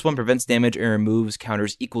 This one prevents damage and removes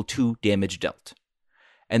counters equal to damage dealt.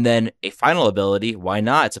 And then a final ability, why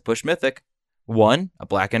not? It's a push mythic. 1, a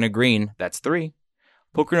black and a green, that's 3.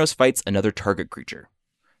 Pokernos fights another target creature.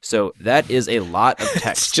 So that is a lot of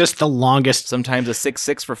text. It's just the longest. Sometimes a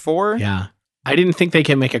 6/6 for 4. Yeah. I didn't think they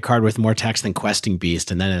can make a card with more text than Questing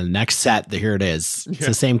Beast. And then in the next set, here it is. It's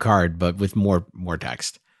the same card, but with more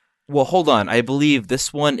text. Well, hold on. I believe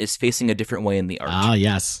this one is facing a different way in the art. Ah,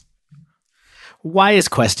 yes. Why is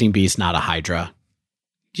Questing Beast not a Hydra?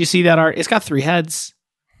 Do you see that art? It's got 3 heads.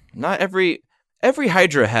 Not every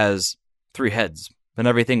Hydra has 3 heads, but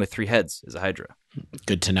everything with 3 heads is a Hydra.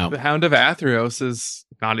 Good to know. The Hound of Athreos is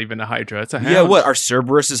not even a Hydra. It's a hound. Yeah, what? Are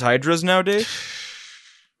Cerberus Hydras nowadays?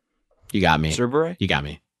 You got me. Cerberi? You got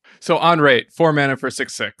me. So on rate, 4 mana for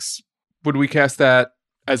 6/6. Would we cast that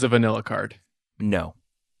as a vanilla card? No.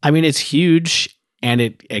 I mean, it's huge and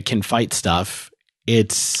it can fight stuff.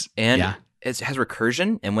 It has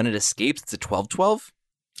recursion, and when it escapes, it's a 12/12.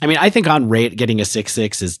 I mean, I think on rate, getting a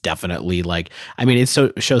 6/6 is definitely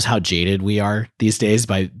it shows how jaded we are these days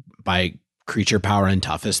by creature power and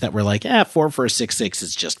toughness, that we're like, 4 for a 6/6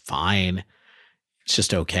 is just fine. It's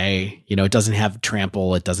just okay. It doesn't have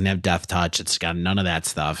trample. It doesn't have death touch. It's got none of that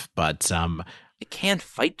stuff. But it can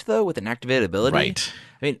fight, though, with an activated ability. Right.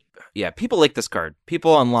 I mean, yeah, people like this card.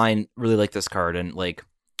 People online really like this card. And,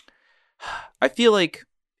 I feel like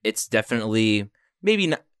it's definitely, maybe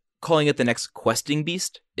not, calling it the next Questing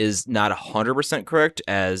Beast is not 100% correct,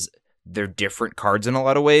 as they're different cards in a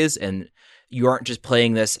lot of ways. And you aren't just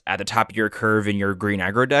playing this at the top of your curve in your green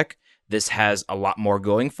aggro deck. This has a lot more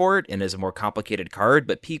going for it and is a more complicated card,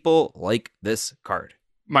 but people like this card.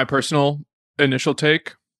 My personal initial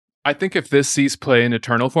take, I think if this sees play in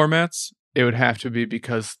Eternal formats, it would have to be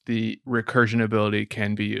because the recursion ability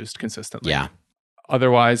can be used consistently. Yeah.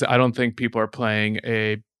 Otherwise, I don't think people are playing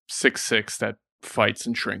a 6/6 that fights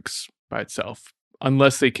and shrinks by itself,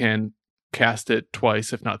 unless they can cast it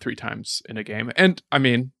twice, if not 3 times in a game. And I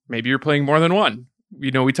mean, maybe you're playing more than one.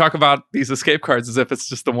 We talk about these escape cards as if it's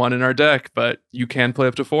just the one in our deck, but you can play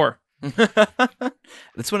up to 4.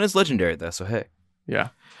 This one is legendary, though, so hey. Yeah.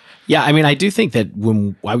 Yeah, I mean, I do think that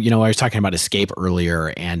when, I was talking about escape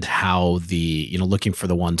earlier and how looking for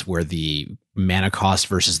the ones where the mana cost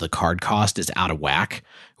versus the card cost is out of whack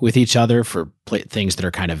with each other for things that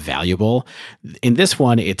are kind of valuable. In this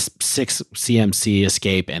one, it's 6 CMC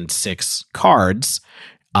escape and 6 cards.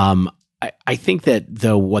 I think that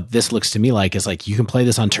though what this looks to me like is like you can play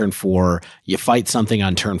this on turn 4, you fight something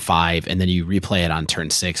on turn 5, and then you replay it on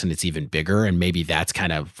turn 6, and it's even bigger. And maybe that's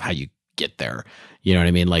kind of how you get there. You know what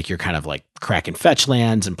I mean? Like you're kind of like cracking fetch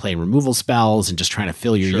lands and playing removal spells and just trying to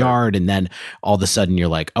fill your yard. And then all of a sudden you're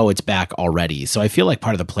like, oh, it's back already. So I feel like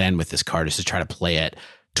part of the plan with this card is to try to play it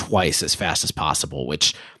twice as fast as possible,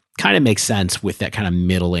 which kind of makes sense with that kind of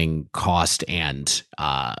middling cost and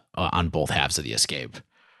on both halves of the escape.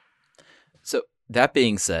 So that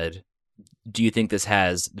being said, do you think this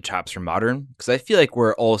has the chops for Modern? Because I feel like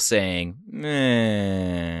we're all saying,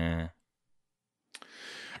 meh.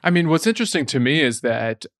 I mean, what's interesting to me is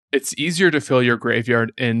that it's easier to fill your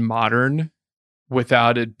graveyard in Modern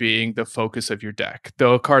without it being the focus of your deck.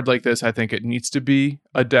 Though a card like this, I think it needs to be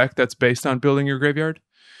a deck that's based on building your graveyard.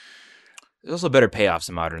 There's also better payoffs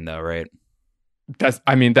in Modern, though, right? That's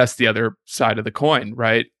the other side of the coin,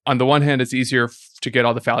 right? On the one hand, it's easier to get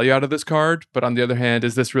all the value out of this card, but on the other hand,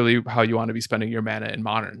 is this really how you want to be spending your mana in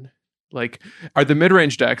Modern? Like, are the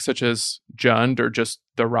mid-range decks such as Jund or just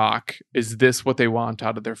the Rock, is this what they want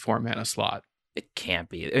out of their 4-mana slot? It can't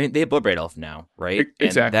be. I mean, they have Bloodbraid Elf now, right?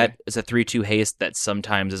 Exactly. And that is a 3/2 haste that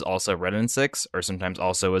sometimes is also red and 6, or sometimes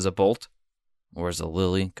also is a bolt, or is a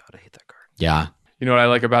Lily. God, I hate that card. Yeah. You know what I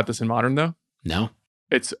like about this in Modern, though? No.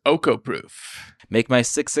 It's Oko-proof. Make my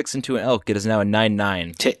 6/6 into an elk. It is now a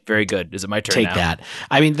 9/9. Very good. Is it my turn Take now? that.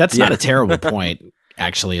 I mean, that's not a terrible point,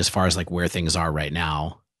 actually, as far as like where things are right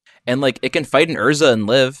now. And like it can fight an Urza and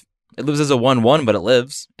live. It lives as a 1/1, but it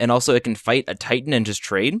lives. And also it can fight a Titan and just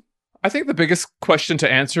trade. I think the biggest question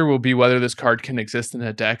to answer will be whether this card can exist in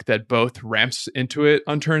a deck that both ramps into it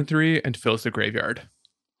on turn 3 and fills the graveyard.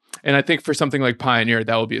 And I think for something like Pioneer,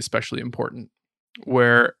 that will be especially important,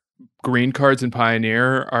 where green cards in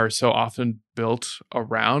Pioneer are so often built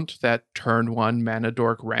around that turn 1 mana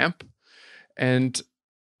dork ramp. And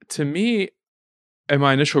to me, in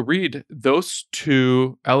my initial read, those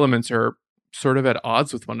two elements are sort of at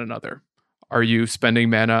odds with one another. Are you spending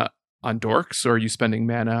mana on dorks, or are you spending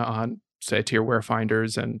mana on Satyr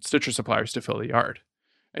Warefinders and Stitcher Suppliers to fill the yard?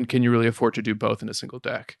 And can you really afford to do both in a single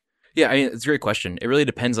deck? Yeah, I mean, it's a great question. It really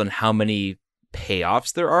depends on how many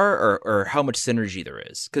payoffs there are or how much synergy there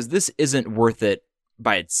is. Because this isn't worth it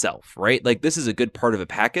by itself, right? Like, this is a good part of a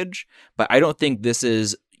package, but I don't think this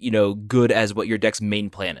is, good as what your deck's main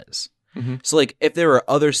plan is. Mm-hmm. So, like, if there are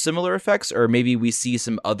other similar effects, or maybe we see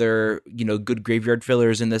some other, good graveyard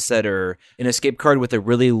fillers in this set, or an escape card with a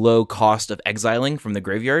really low cost of exiling from the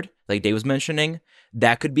graveyard, like Dave was mentioning,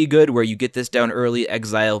 that could be good, where you get this down early,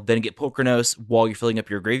 exile, then get Pulchronos while you're filling up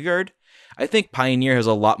your graveyard. I think Pioneer has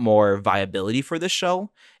a lot more viability for this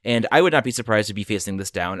shell, and I would not be surprised to be facing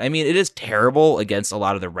this down. I mean, it is terrible against a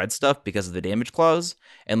lot of the red stuff because of the damage clause,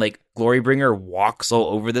 and like Glorybringer walks all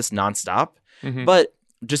over this nonstop, but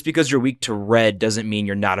just because you're weak to red doesn't mean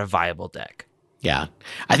you're not a viable deck. Yeah.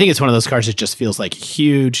 I think it's one of those cards that just feels like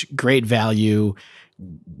huge, great value.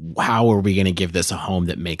 How are we going to give this a home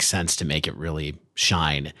that makes sense to make it really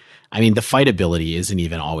shine? I mean, the fight ability isn't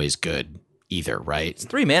even always good either, right? It's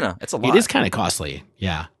 3 mana. It's a lot. It is kind of costly.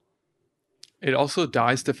 Yeah. It also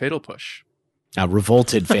dies to Fatal Push. A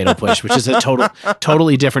revolted Fatal Push, which is a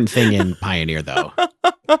totally different thing in Pioneer, though.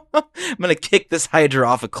 I'm going to kick this Hydra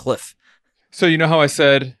off a cliff. So you know how I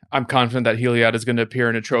said I'm confident that Heliod is going to appear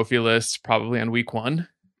in a trophy list probably on week 1?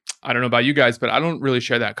 I don't know about you guys, but I don't really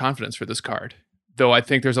share that confidence for this card. Though I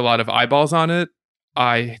think there's a lot of eyeballs on it,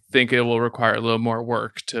 I think it will require a little more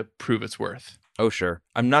work to prove its worth. Oh, sure.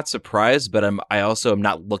 I'm not surprised, but I also am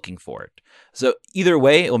not looking for it. So either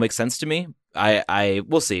way, it will make sense to me.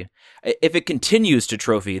 We'll see. If it continues to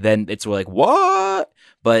trophy, then it's like, what?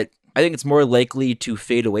 But I think it's more likely to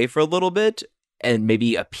fade away for a little bit and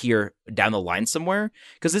maybe appear down the line somewhere,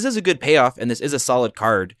 because this is a good payoff and this is a solid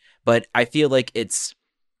card, but I feel like it's,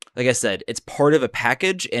 like I said, it's part of a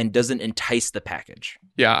package and doesn't entice the package.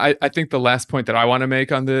 Yeah, I think the last point that I want to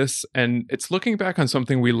make on this, and it's looking back on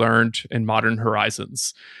something we learned in Modern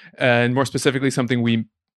Horizons, and more specifically something we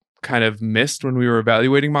kind of missed when we were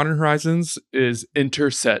evaluating Modern Horizons, is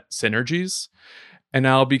interset synergies. And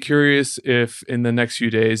I'll be curious if in the next few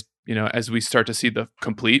days, as we start to see the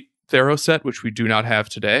complete Theros set, which we do not have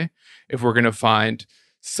today, if we're going to find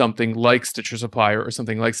something like Stitcher Supplier or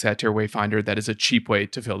something like Satyr Wayfinder that is a cheap way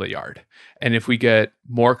to fill the yard. And if we get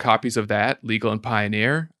more copies of that, Legal and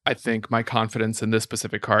Pioneer, I think my confidence in this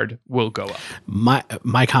specific card will go up.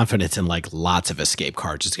 My confidence in like lots of escape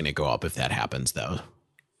cards is going to go up if that happens, though,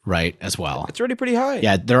 right? As well. It's already pretty high.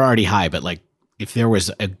 Yeah, they're already high, but like if there was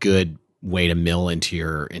a good way to mill into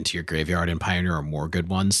your graveyard in Pioneer or more good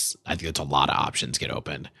ones, I think it's a lot of options get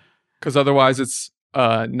opened. Because otherwise it's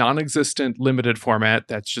a non-existent limited format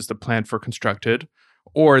that's just a plan for constructed,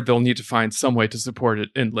 or they'll need to find some way to support it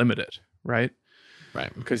in limited, right?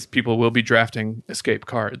 Right. Because people will be drafting escape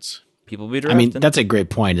cards. People be I drafting. mean, that's a great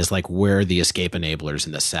point, is like, where are the escape enablers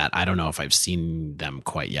in the set? I don't know if I've seen them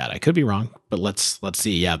quite yet. I could be wrong, but let's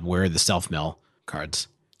see. Yeah, where are the self-mill cards?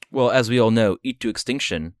 Well, as we all know, Eat to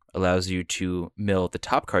Extinction allows you to mill the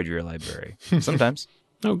top card of your library. Sometimes.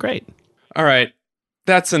 Oh, great. All right.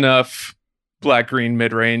 That's enough black-green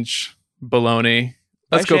mid-range baloney.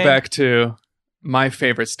 Let's go Shane. back to my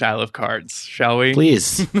favorite style of cards, shall we?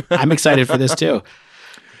 Please. I'm excited for this too.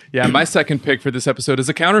 Yeah, my second pick for this episode is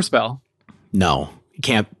a counterspell. No,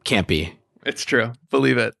 it can't be. It's true.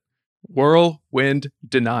 Believe it. Whirlwind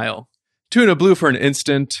Denial. 2 and a blue for an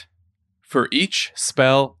instant. For each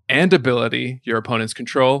spell and ability your opponents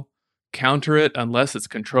control, counter it unless its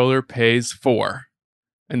controller pays 4.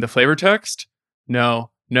 And the flavor text?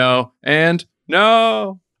 No, and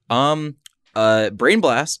no. Brain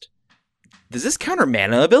Blast. Does this counter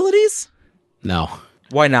mana abilities? No.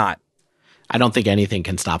 Why not? I don't think anything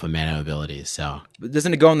can stop a mana ability, so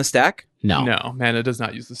Doesn't it go on the stack? no. No, mana does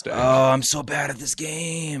not use the stack. Oh, I'm so bad at this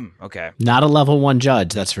game. Okay. Not a level 1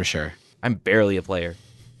 judge, that's for sure. I'm barely a player.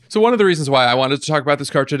 So one of the reasons why I wanted to talk about this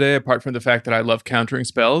card today, apart from the fact that I love countering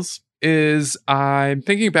spells, is I'm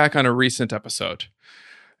thinking back on a recent episode.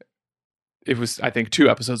 It was, I think, 2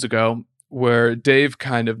 episodes ago, where Dave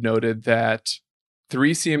kind of noted that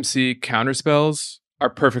 3 CMC counterspells are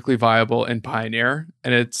perfectly viable in Pioneer,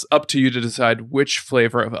 and it's up to you to decide which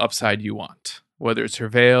flavor of upside you want, whether it's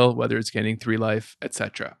Surveil, whether it's gaining 3 life,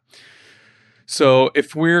 etc. So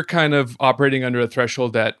if we're kind of operating under a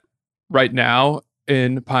threshold that right now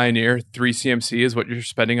in Pioneer, 3 CMC is what you're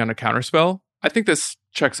spending on a counterspell, I think this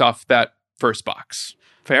checks off that first box.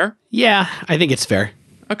 Fair? Yeah, I think it's fair.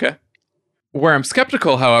 Okay. Where I'm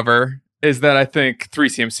skeptical, however, is that I think 3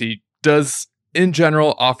 CMC does in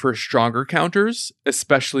general offer stronger counters,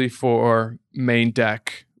 especially for main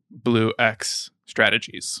deck blue X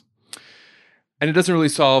strategies. And it doesn't really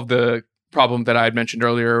solve the problem that I had mentioned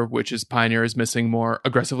earlier, which is Pioneer is missing more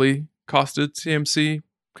aggressively costed CMC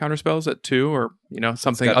counterspells at 2, or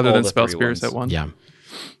something got other all than the spell 3 spears ones. at 1. Yeah.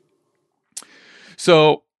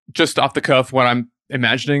 So just off the cuff, what I'm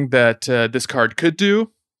imagining that this card could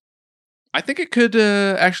do, I think it could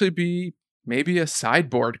actually be maybe a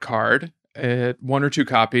sideboard card at 1 or 2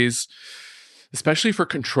 copies, especially for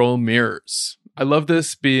control mirrors. I love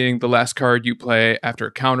this being the last card you play after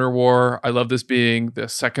a counter war. I love this being the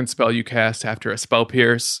second spell you cast after a spell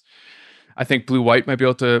pierce. I think blue-white might be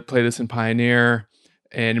able to play this in Pioneer.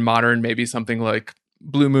 And in Modern, maybe something like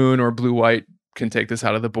Blue Moon or Blue-White can take this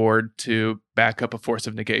out of the board to back up a Force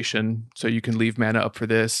of Negation. So you can leave mana up for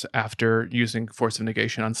this after using Force of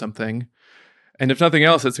Negation on something. And if nothing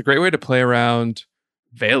else, it's a great way to play around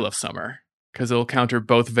Veil of Summer, because it'll counter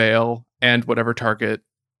both Veil and whatever target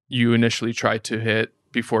you initially try to hit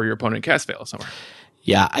before your opponent casts Veil of Summer.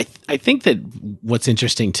 Yeah, I think that what's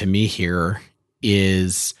interesting to me here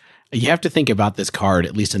is you have to think about this card,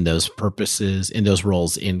 at least in those purposes, in those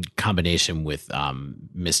roles, in combination with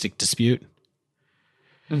Mystic Dispute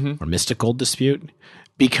or Mystical Dispute,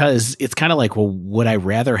 because it's kind of like, well, would I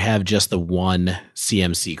rather have just the one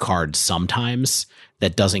CMC card sometimes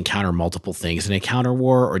that doesn't counter multiple things in a counter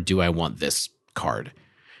war, or do I want this card?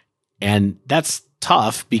 And that's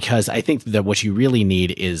tough, because I think that what you really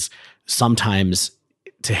need is sometimes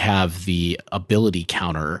to have the ability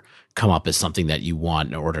counter come up as something that you want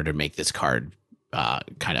in order to make this card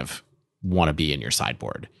kind of want to be in your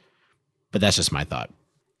sideboard. But that's just my thought.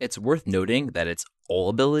 It's worth noting that it's all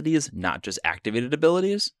abilities, not just activated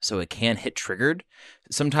abilities, so it can hit triggered.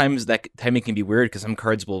 Sometimes that timing can be weird because some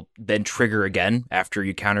cards will then trigger again after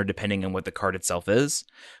you counter, depending on what the card itself is.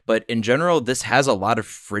 But in general, this has a lot of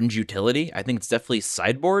fringe utility. I think it's definitely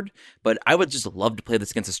sideboard, but I would just love to play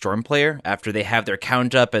this against a Storm player after they have their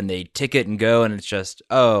count up and they tick it and go, and it's just,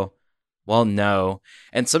 oh, well, no.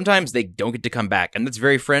 And sometimes they don't get to come back, and that's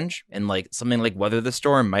very fringe, and like something like Weather the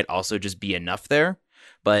Storm might also just be enough there.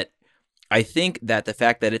 But I think that the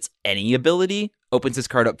fact that it's any ability opens this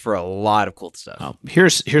card up for a lot of cool stuff. Oh,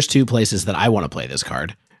 here's 2 places that I want to play this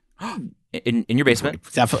card. In your basement?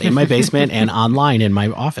 Definitely in my basement and online in my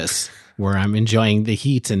office, where I'm enjoying the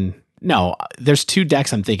heat. And no, there's 2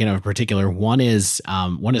 decks I'm thinking of in particular. One is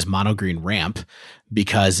Mono Green Ramp,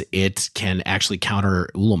 because it can actually counter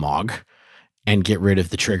Ulamog and get rid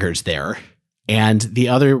of the triggers there. And the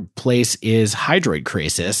other place is Hydroid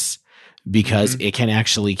Krasis, because it can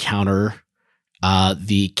actually counter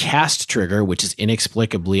the cast trigger, which is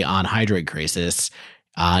inexplicably on Hydroid Krasis,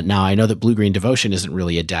 Now, I know that Blue-Green Devotion isn't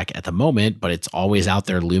really a deck at the moment, but it's always out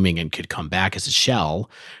there looming and could come back as a shell.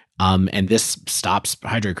 And this stops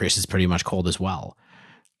Hydroid Krasis pretty much cold as well,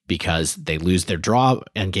 because they lose their draw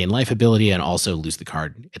and gain life ability and also lose the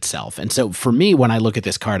card itself. And so for me, when I look at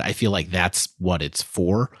this card, I feel like that's what it's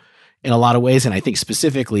for in a lot of ways. And I think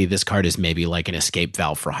specifically this card is maybe like an escape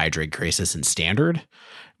valve for Hydroid Krasis in Standard.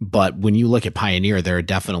 But when you look at Pioneer, there are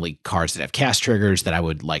definitely cards that have cast triggers that I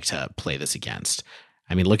would like to play this against.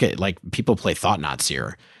 I mean, look at like people play Thought-Knot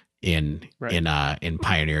Seer in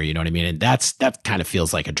Pioneer, you know what I mean? And that kind of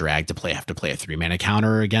feels like a drag to have to play a 3-mana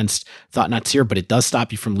counter against Thought-Knot Seer, but it does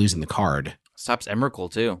stop you from losing the card. Stops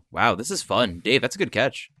Emrakul too. Wow, this is fun. Dave, that's a good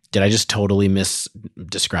catch. Did I just totally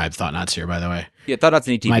describe Thought-Knot Seer, by the way? Yeah, Thought-Knot's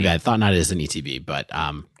an ETB. My bad. Thought-Knot is an ETB, but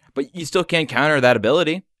you still can't counter that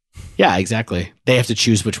ability. Yeah, exactly. They have to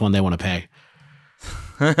choose which one they want to pay.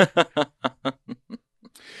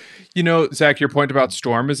 You know, Zach, your point about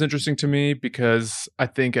Storm is interesting to me because I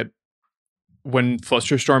think when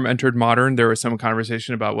Flusterstorm entered Modern, there was some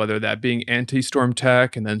conversation about whether that being anti-Storm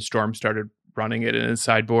tech, and then Storm started running it in his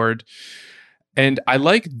sideboard. And I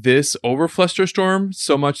like this over Flusterstorm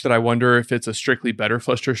so much that I wonder if it's a strictly better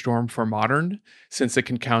Flusterstorm for Modern, since it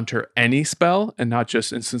can counter any spell and not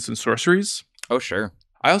just instants and sorceries. Oh, sure.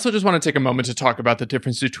 I also just want to take a moment to talk about the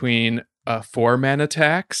difference between 4-mana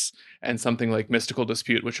tax and something like Mystical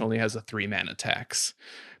Dispute, which only has a 3-mana tax.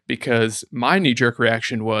 Because my knee-jerk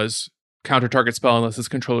reaction was counter target spell unless its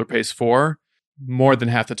controller pays 4, more than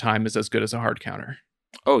half the time is as good as a hard counter.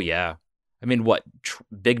 Oh, yeah. I mean,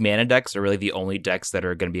 big mana decks are really the only decks that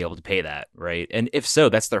are going to be able to pay that, right? And if so,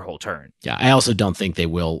 that's their whole turn. Yeah, I also don't think they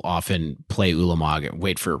will often play Ulamog and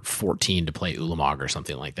wait for 14 to play Ulamog or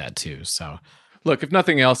something like that, too, so... Look, if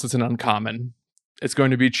nothing else, it's an uncommon. It's going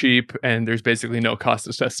to be cheap, and there's basically no cost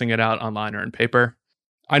of testing it out online or in paper.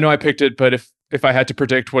 I know I picked it, but if I had to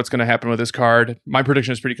predict what's going to happen with this card, my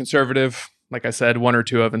prediction is pretty conservative. Like I said, 1 or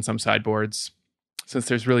 2 of in some sideboards, since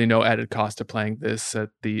there's really no added cost to playing this at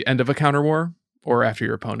the end of a counter war, or after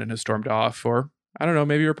your opponent has stormed off, or, I don't know,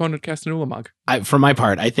 maybe your opponent cast an Ulamog. For my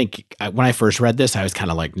part, I think when I first read this, I was kind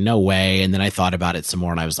of like, no way. And then I thought about it some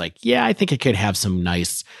more, and I was like, yeah, I think it could have some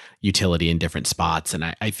nice utility in different spots. And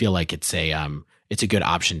I feel like it's a good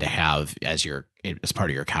option to have as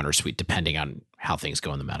part of your counter suite, depending on how things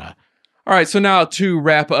go in the meta. All right, so now to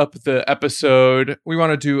wrap up the episode, we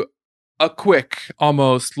want to do a quick,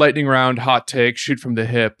 almost lightning round hot take, shoot from the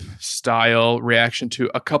hip style reaction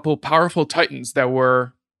to a couple powerful titans that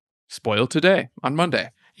were spoiled today on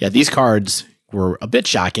Monday. Yeah, these cards were a bit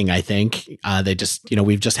shocking, I think. They just,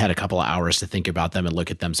 we've just had a couple of hours to think about them and look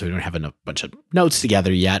at them, so we don't have a bunch of notes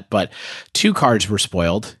together yet. But 2 cards were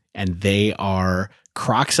spoiled, and they are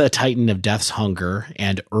Kroxa, Titan of Death's Hunger,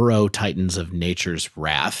 and Uro, Titans of Nature's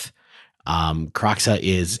Wrath. Kroxa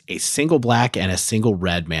is a single black and a single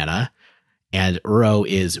red mana, and Uro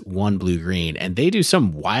is 1 blue-green, and they do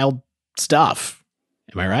some wild stuff.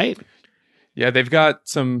 Am I right? Yeah, they've got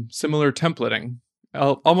some similar templating.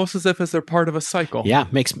 Almost as if they're part of a cycle. Yeah,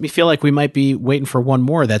 makes me feel like we might be waiting for one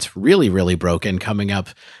more that's really, really broken coming up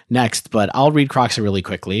next. But I'll read Kroxa really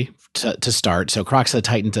quickly to start. So Kroxa,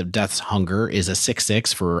 Titans of Death's Hunger is a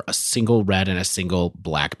 6/6 for a single red and a single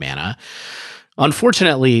black mana.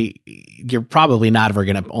 Unfortunately, you're probably not ever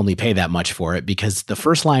going to only pay that much for it, because the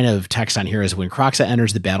first line of text on here is when Kroxa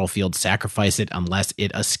enters the battlefield, sacrifice it unless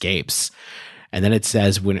it escapes. And then it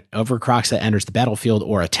says, whenever Kroxa enters the battlefield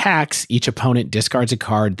or attacks, each opponent discards a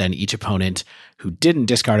card, then each opponent who didn't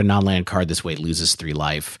discard a non-land card this way loses 3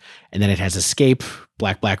 life. And then it has escape,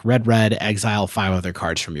 black, black, red, red, exile 5 other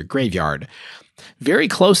cards from your graveyard. Very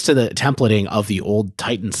close to the templating of the old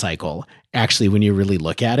Titan cycle, actually, when you really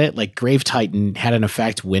look at it. Like, Grave Titan had an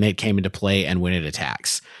effect when it came into play and when it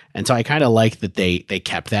attacks. And so I kind of like that they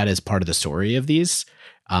kept that as part of the story of these.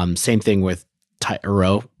 Same thing with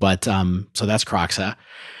Uro, but so that's Kroxa.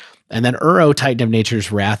 And then Uro, Titan of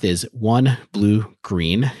Nature's Wrath, is 1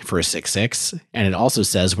 blue-green for a 6/6. And it also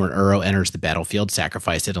says when Uro enters the battlefield,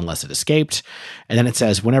 sacrifice it unless it escaped. And then it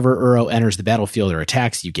says whenever Uro enters the battlefield or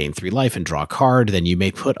attacks, you gain 3 life and draw a card. Then you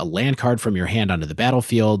may put a land card from your hand onto the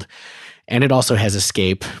battlefield. And it also has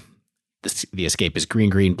escape. The escape is green,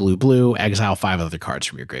 green, blue, blue. Exile 5 other cards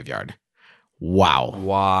from your graveyard. Wow.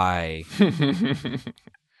 Why?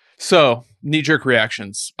 So, knee-jerk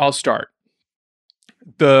reactions. I'll start.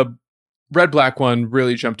 The red-black one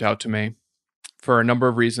really jumped out to me for a number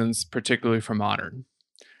of reasons, particularly for Modern.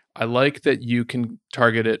 I like that you can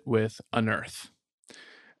target it with Unearth.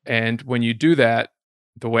 And when you do that,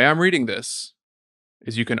 the way I'm reading this,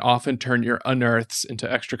 is you can often turn your unearths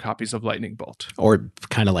into extra copies of Lightning Bolt. Or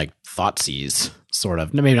kind of like Thoughtseize, sort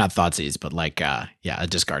of. No, maybe not Thoughtseize, but like, a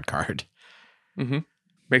discard card. Mm-hmm.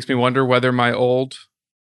 Makes me wonder whether my old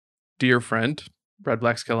dear friend, Red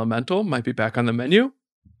Black Skelemental, might be back on the menu.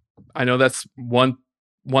 I know that's one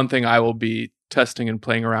thing I will be testing and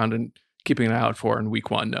playing around and keeping an eye out for in week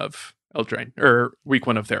 1 of Eldraine, or week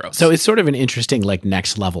 1 of Theros. So it's sort of an interesting, like,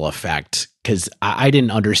 next level effect, because I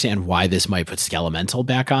didn't understand why this might put Skelemental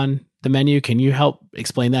back on the menu. Can you help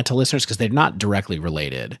explain that to listeners? Because they're not directly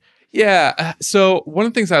related. Yeah. So one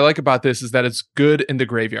of the things I like about this is that it's good in the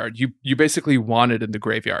graveyard. You basically want it in the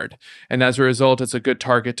graveyard. And as a result, it's a good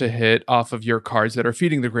target to hit off of your cards that are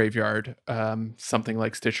feeding the graveyard. Something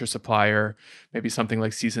like Stitcher Supplier, maybe something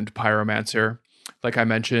like Seasoned Pyromancer. Like I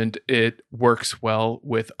mentioned, it works well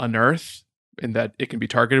with Unearth in that it can be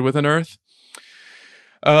targeted with Unearth.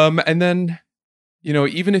 And then,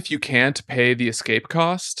 even if you can't pay the escape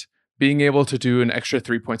cost, being able to do an extra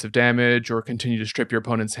 3 points of damage or continue to strip your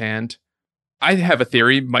opponent's hand, I have a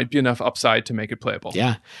theory, might be enough upside to make it playable.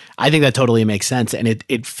 Yeah, I think that totally makes sense. And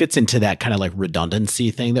it fits into that kind of like redundancy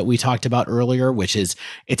thing that we talked about earlier, which is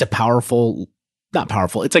it's a not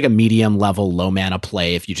powerful. It's like a medium level, low mana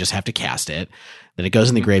play if you just have to cast it. Then it goes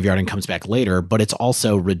in the graveyard and comes back later, but it's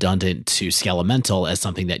also redundant to Skelemental as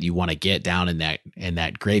something that you want to get down in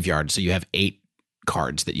that graveyard. So you have 8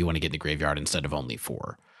 cards that you want to get in the graveyard instead of only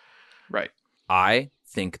 4. Right. I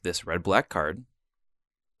think this red-black card,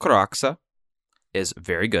 Kroxa, is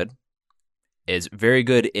very good. Is very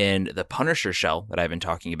good in the Punisher shell that I've been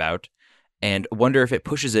talking about, and wonder if it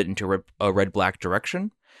pushes it into a red-black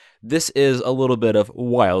direction. This is a little bit of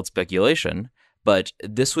wild speculation, but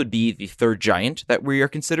this would be the 3rd giant that we are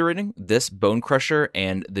considering. This, Bone Crusher,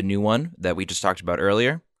 and the new one that we just talked about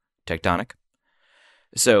earlier, Tectonic.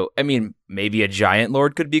 So, I mean, maybe a Giant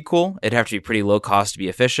Lord could be cool. It'd have to be pretty low cost to be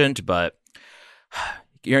efficient, but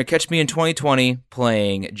you're going to catch me in 2020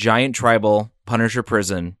 playing Giant Tribal, Punisher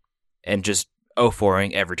Prison, and just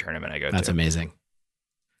 0-4ing every tournament I go to. That's amazing.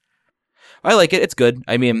 I like it. It's good.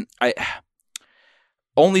 I mean,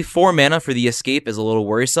 only 4 mana for the escape is a little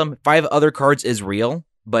worrisome. 5 other cards is real,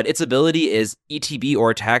 but its ability is ETB or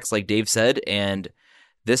attacks, like Dave said, and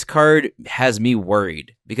this card has me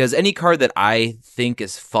worried because any card that I think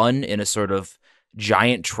is fun in a sort of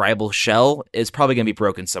giant tribal shell is probably going to be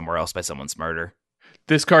broken somewhere else by someone smarter.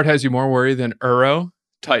 This card has you more worried than Uro,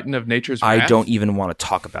 Titan of Nature's Wrath? I don't even want to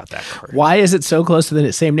talk about that card. Why is it so close to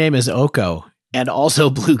the same name as Oko and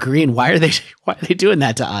also blue-green? Why are they doing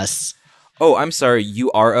that to us? Oh, I'm sorry.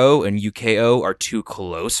 URO and UKO are too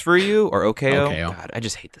close for you? Or OKO? God, I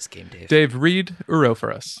just hate this game, Dave. Dave, read Uro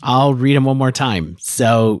for us. I'll read him one more time.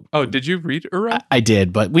 So, did you read Uro? I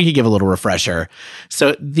did, but we could give a little refresher.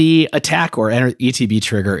 So the attack or ETB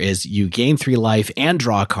trigger is you gain 3 life and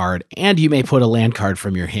draw a card, and you may put a land card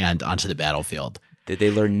from your hand onto the battlefield. Did they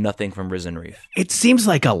learn nothing from Risen Reef? It seems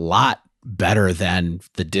like a lot better than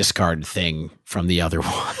the discard thing from the other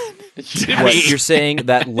one. What, you're saying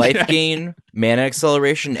that life gain, mana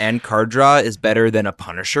acceleration, and card draw is better than a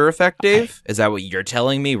Punisher effect, Dave? Is that what you're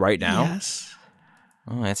telling me right now? Yes.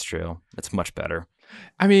 Oh, that's true. That's much better.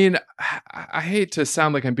 I mean, I hate to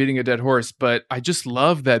sound like I'm beating a dead horse, but I just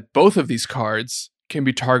love that both of these cards can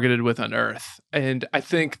be targeted with Unearth. And I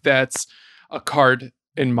think that's a card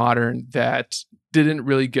in Modern that didn't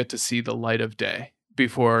really get to see the light of day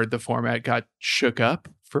before the format got shook up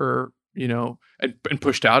for, and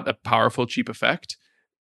pushed out a powerful, cheap effect.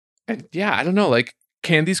 And yeah, I don't know,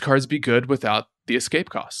 can these cards be good without the escape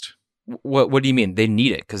cost? What do you mean? They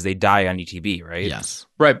need it because they die on ETB, right? Yes.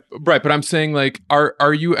 Right. But I'm saying,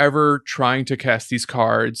 are you ever trying to cast these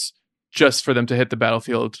cards just for them to hit the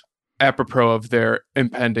battlefield apropos of their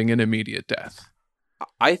impending and immediate death?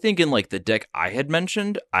 I think in the deck I had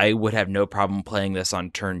mentioned, I would have no problem playing this on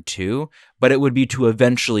turn 2, but it would be to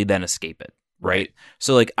eventually then escape it. Right.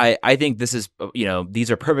 So I think this is,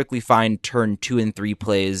 these are perfectly fine turn 2 and 3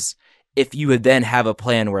 plays. If you would then have a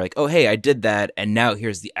plan where oh, hey, I did that. And now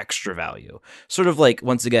here's the extra value. Sort of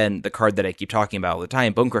once again, the card that I keep talking about all the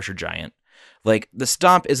time, Bone Crusher Giant. The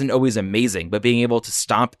stomp isn't always amazing, but being able to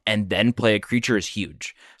stomp and then play a creature is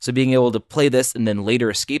huge. So being able to play this and then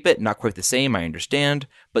later escape it, not quite the same, I understand,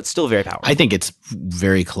 but still very powerful. I think it's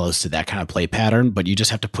very close to that kind of play pattern, but you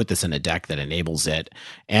just have to put this in a deck that enables it.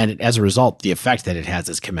 And as a result, the effect that it has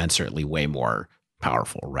is commensurately way more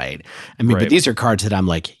powerful, right? I mean, But these are cards that I'm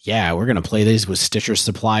yeah, we're going to play these with Stitcher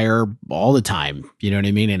Supplier all the time. You know what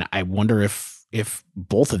I mean? And I wonder if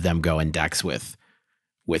both of them go in decks with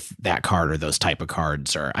that card or those type of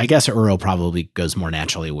cards, or I guess Uro probably goes more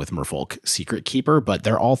naturally with Merfolk Secret Keeper, but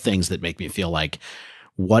they're all things that make me feel like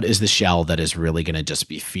what is the shell that is really going to just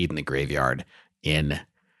be feeding the graveyard in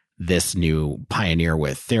this new Pioneer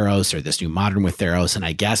with Theros or this new Modern with Theros. And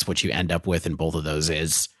I guess what you end up with in both of those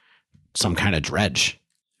is some kind of dredge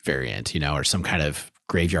variant, or some kind of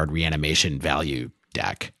graveyard reanimation value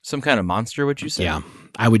deck. Some kind of monster, would you say? Yeah,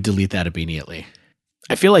 I would delete that immediately.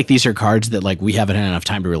 I feel like these are cards that we haven't had enough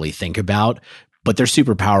time to really think about, but they're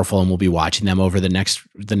super powerful, and we'll be watching them over the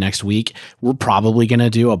next week. We're probably going to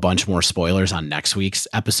do a bunch more spoilers on next week's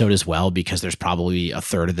episode as well, because there's probably a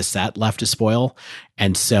third of the set left to spoil.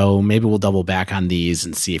 And so maybe we'll double back on these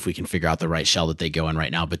and see if we can figure out the right shell that they go in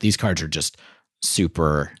right now. But these cards are just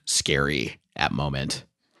super scary at moment.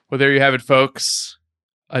 Well, there you have it, folks.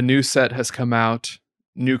 A new set has come out.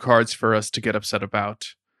 New cards for us to get upset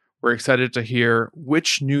about. We're excited to hear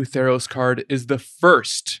which new Theros card is the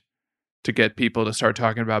first to get people to start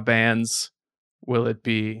talking about bans. Will it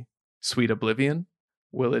be Sweet Oblivion?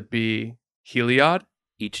 Will it be Heliod?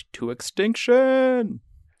 Each to extinction.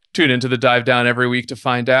 Tune into the Dive Down every week to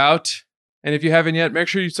find out. And if you haven't yet, make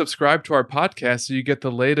sure you subscribe to our podcast so you get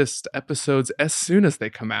the latest episodes as soon as they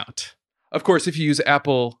come out. Of course, if you use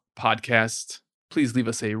Apple Podcasts, please leave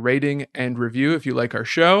us a rating and review if you like our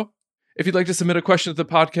show. If you'd like to submit a question to the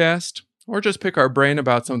podcast, or just pick our brain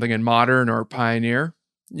about something in Modern or Pioneer,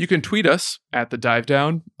 you can tweet us at The Dive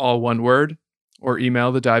Down, all one word, or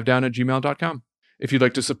email thedivedown@gmail.com. If you'd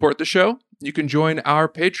like to support the show, you can join our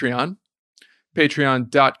Patreon.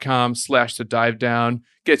 Patreon.com/thedivedown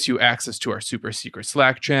gets you access to our super secret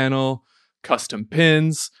Slack channel, custom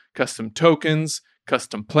pins, custom tokens,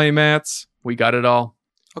 custom playmats. We got it all.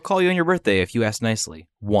 I'll call you on your birthday if you ask nicely.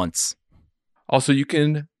 Once. Also, you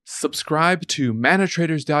can subscribe to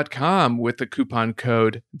manatraders.com with the coupon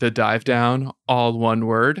code THEDIVEDOWN, all one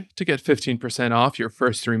word, to get 15% off your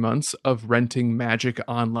first 3 months of renting Magic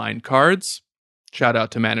Online cards. Shout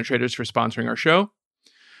out to Manatraders for sponsoring our show.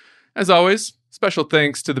 As always, special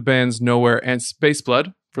thanks to the bands Nowhere and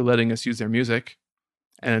Spaceblood for letting us use their music.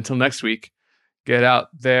 And until next week, get out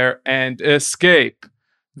there and escape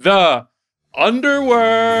the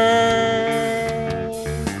underworld!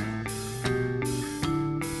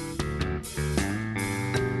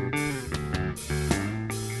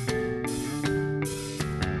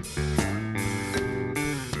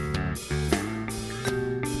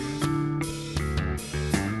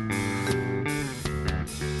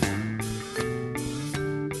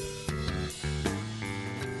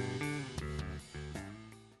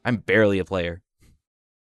 I'm barely a player.